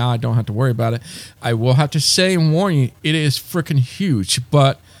backpack. Now I don't have to worry about it. I will have to say and warn you, it is freaking huge,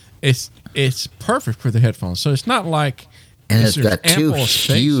 but it's perfect for the headphones. So it's not like And it's there's got two ample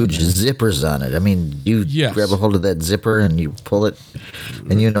space huge in there. zippers on it. I mean, you Yes. grab a hold of that zipper and you pull it,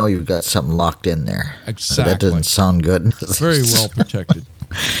 and you know you've got something locked in there. Exactly. That doesn't sound good. Very well protected.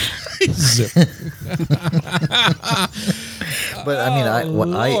 Zip. But I mean,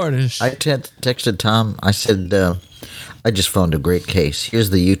 Lord, it's- I texted Tom. I said, I just found a great case. Here's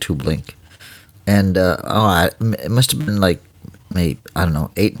the YouTube link. And it must have been like maybe, I don't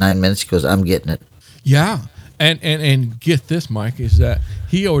know, 8-9 minutes. He goes, I'm getting it. Yeah. And get this, Mike, is that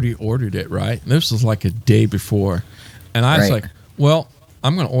he already ordered it, right? This was like a day before. And I was Right. like, well,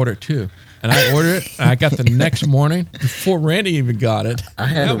 I'm going to order it too. And I ordered it, and I got the next morning before Randy even got it. I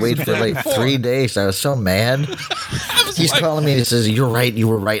had to wait for like 3 days. I was so mad. He's calling me and he says, "You're right. You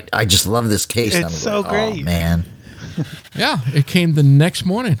were right. I just love this case." And It's I'm so like, great. Oh, man. Yeah, it came the next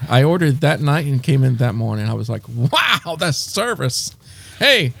morning. I ordered it that night and came in that morning. I was like, wow, that's service.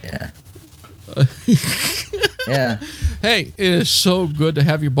 Hey, Yeah. Yeah. hey, it is so good to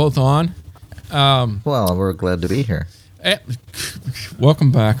have you both on. Well, we're glad to be here. Eh,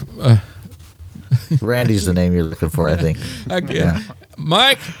 welcome back. Randy's the name you're looking for, I think. Again,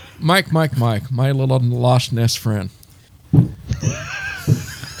 Mike, my little lost nest friend.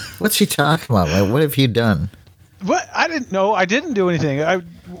 What's he talking about? Like, what have you done? What? I didn't know. I didn't do anything.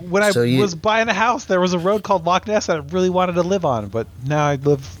 When I So you- was buying a house, there was a road called Loch Ness that I really wanted to live on, but now I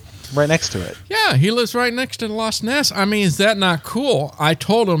live right next to it. Yeah, he lives right next to the Lost Ness. I mean, is that not cool? I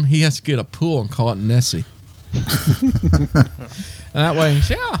told him he has to get a pool and call it Nessie. And that way,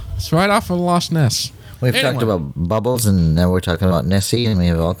 yeah, it's right off of the Lost Ness. We've Anyway. talked about bubbles, and now we're talking about Nessie, and we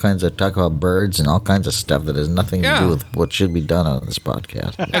have all kinds of talk about birds and all kinds of stuff that has nothing Yeah. to do with what should be done on this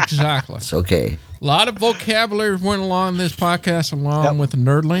podcast. Exactly. It's okay. A lot of vocabulary went along this podcast, along Yep. with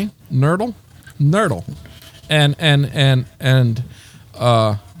nerdle, and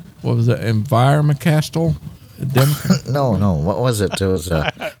what was it? Environmental, No, what was it? It was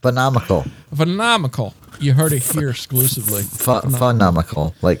phonomical. phenomenal. You heard it here exclusively.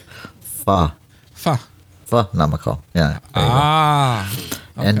 Phonomical. Like, phonomical. Yeah. there you go. Ah,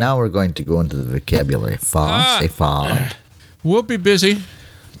 And now we're going to go into the vocabulary. Say fa. we'll be busy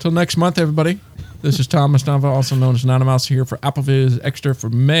till next month, everybody. This is Thomas Nava, also known as Nanomouse, here for AppleVis Extra for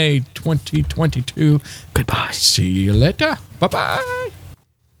May 2022. Goodbye. See you later. Bye-bye.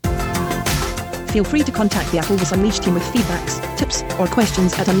 Feel free to contact the AppleVis Unleashed team with feedbacks, tips, or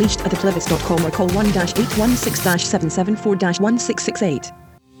questions at unleashed@applevis.com or call 1-816-774-1668.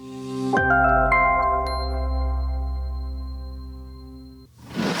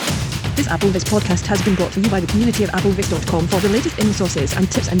 This AppleVis podcast has been brought to you by the community of applevis.com. For the latest in-sources and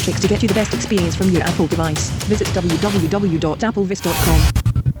tips and tricks to get you the best experience from your Apple device, visit www.applevis.com.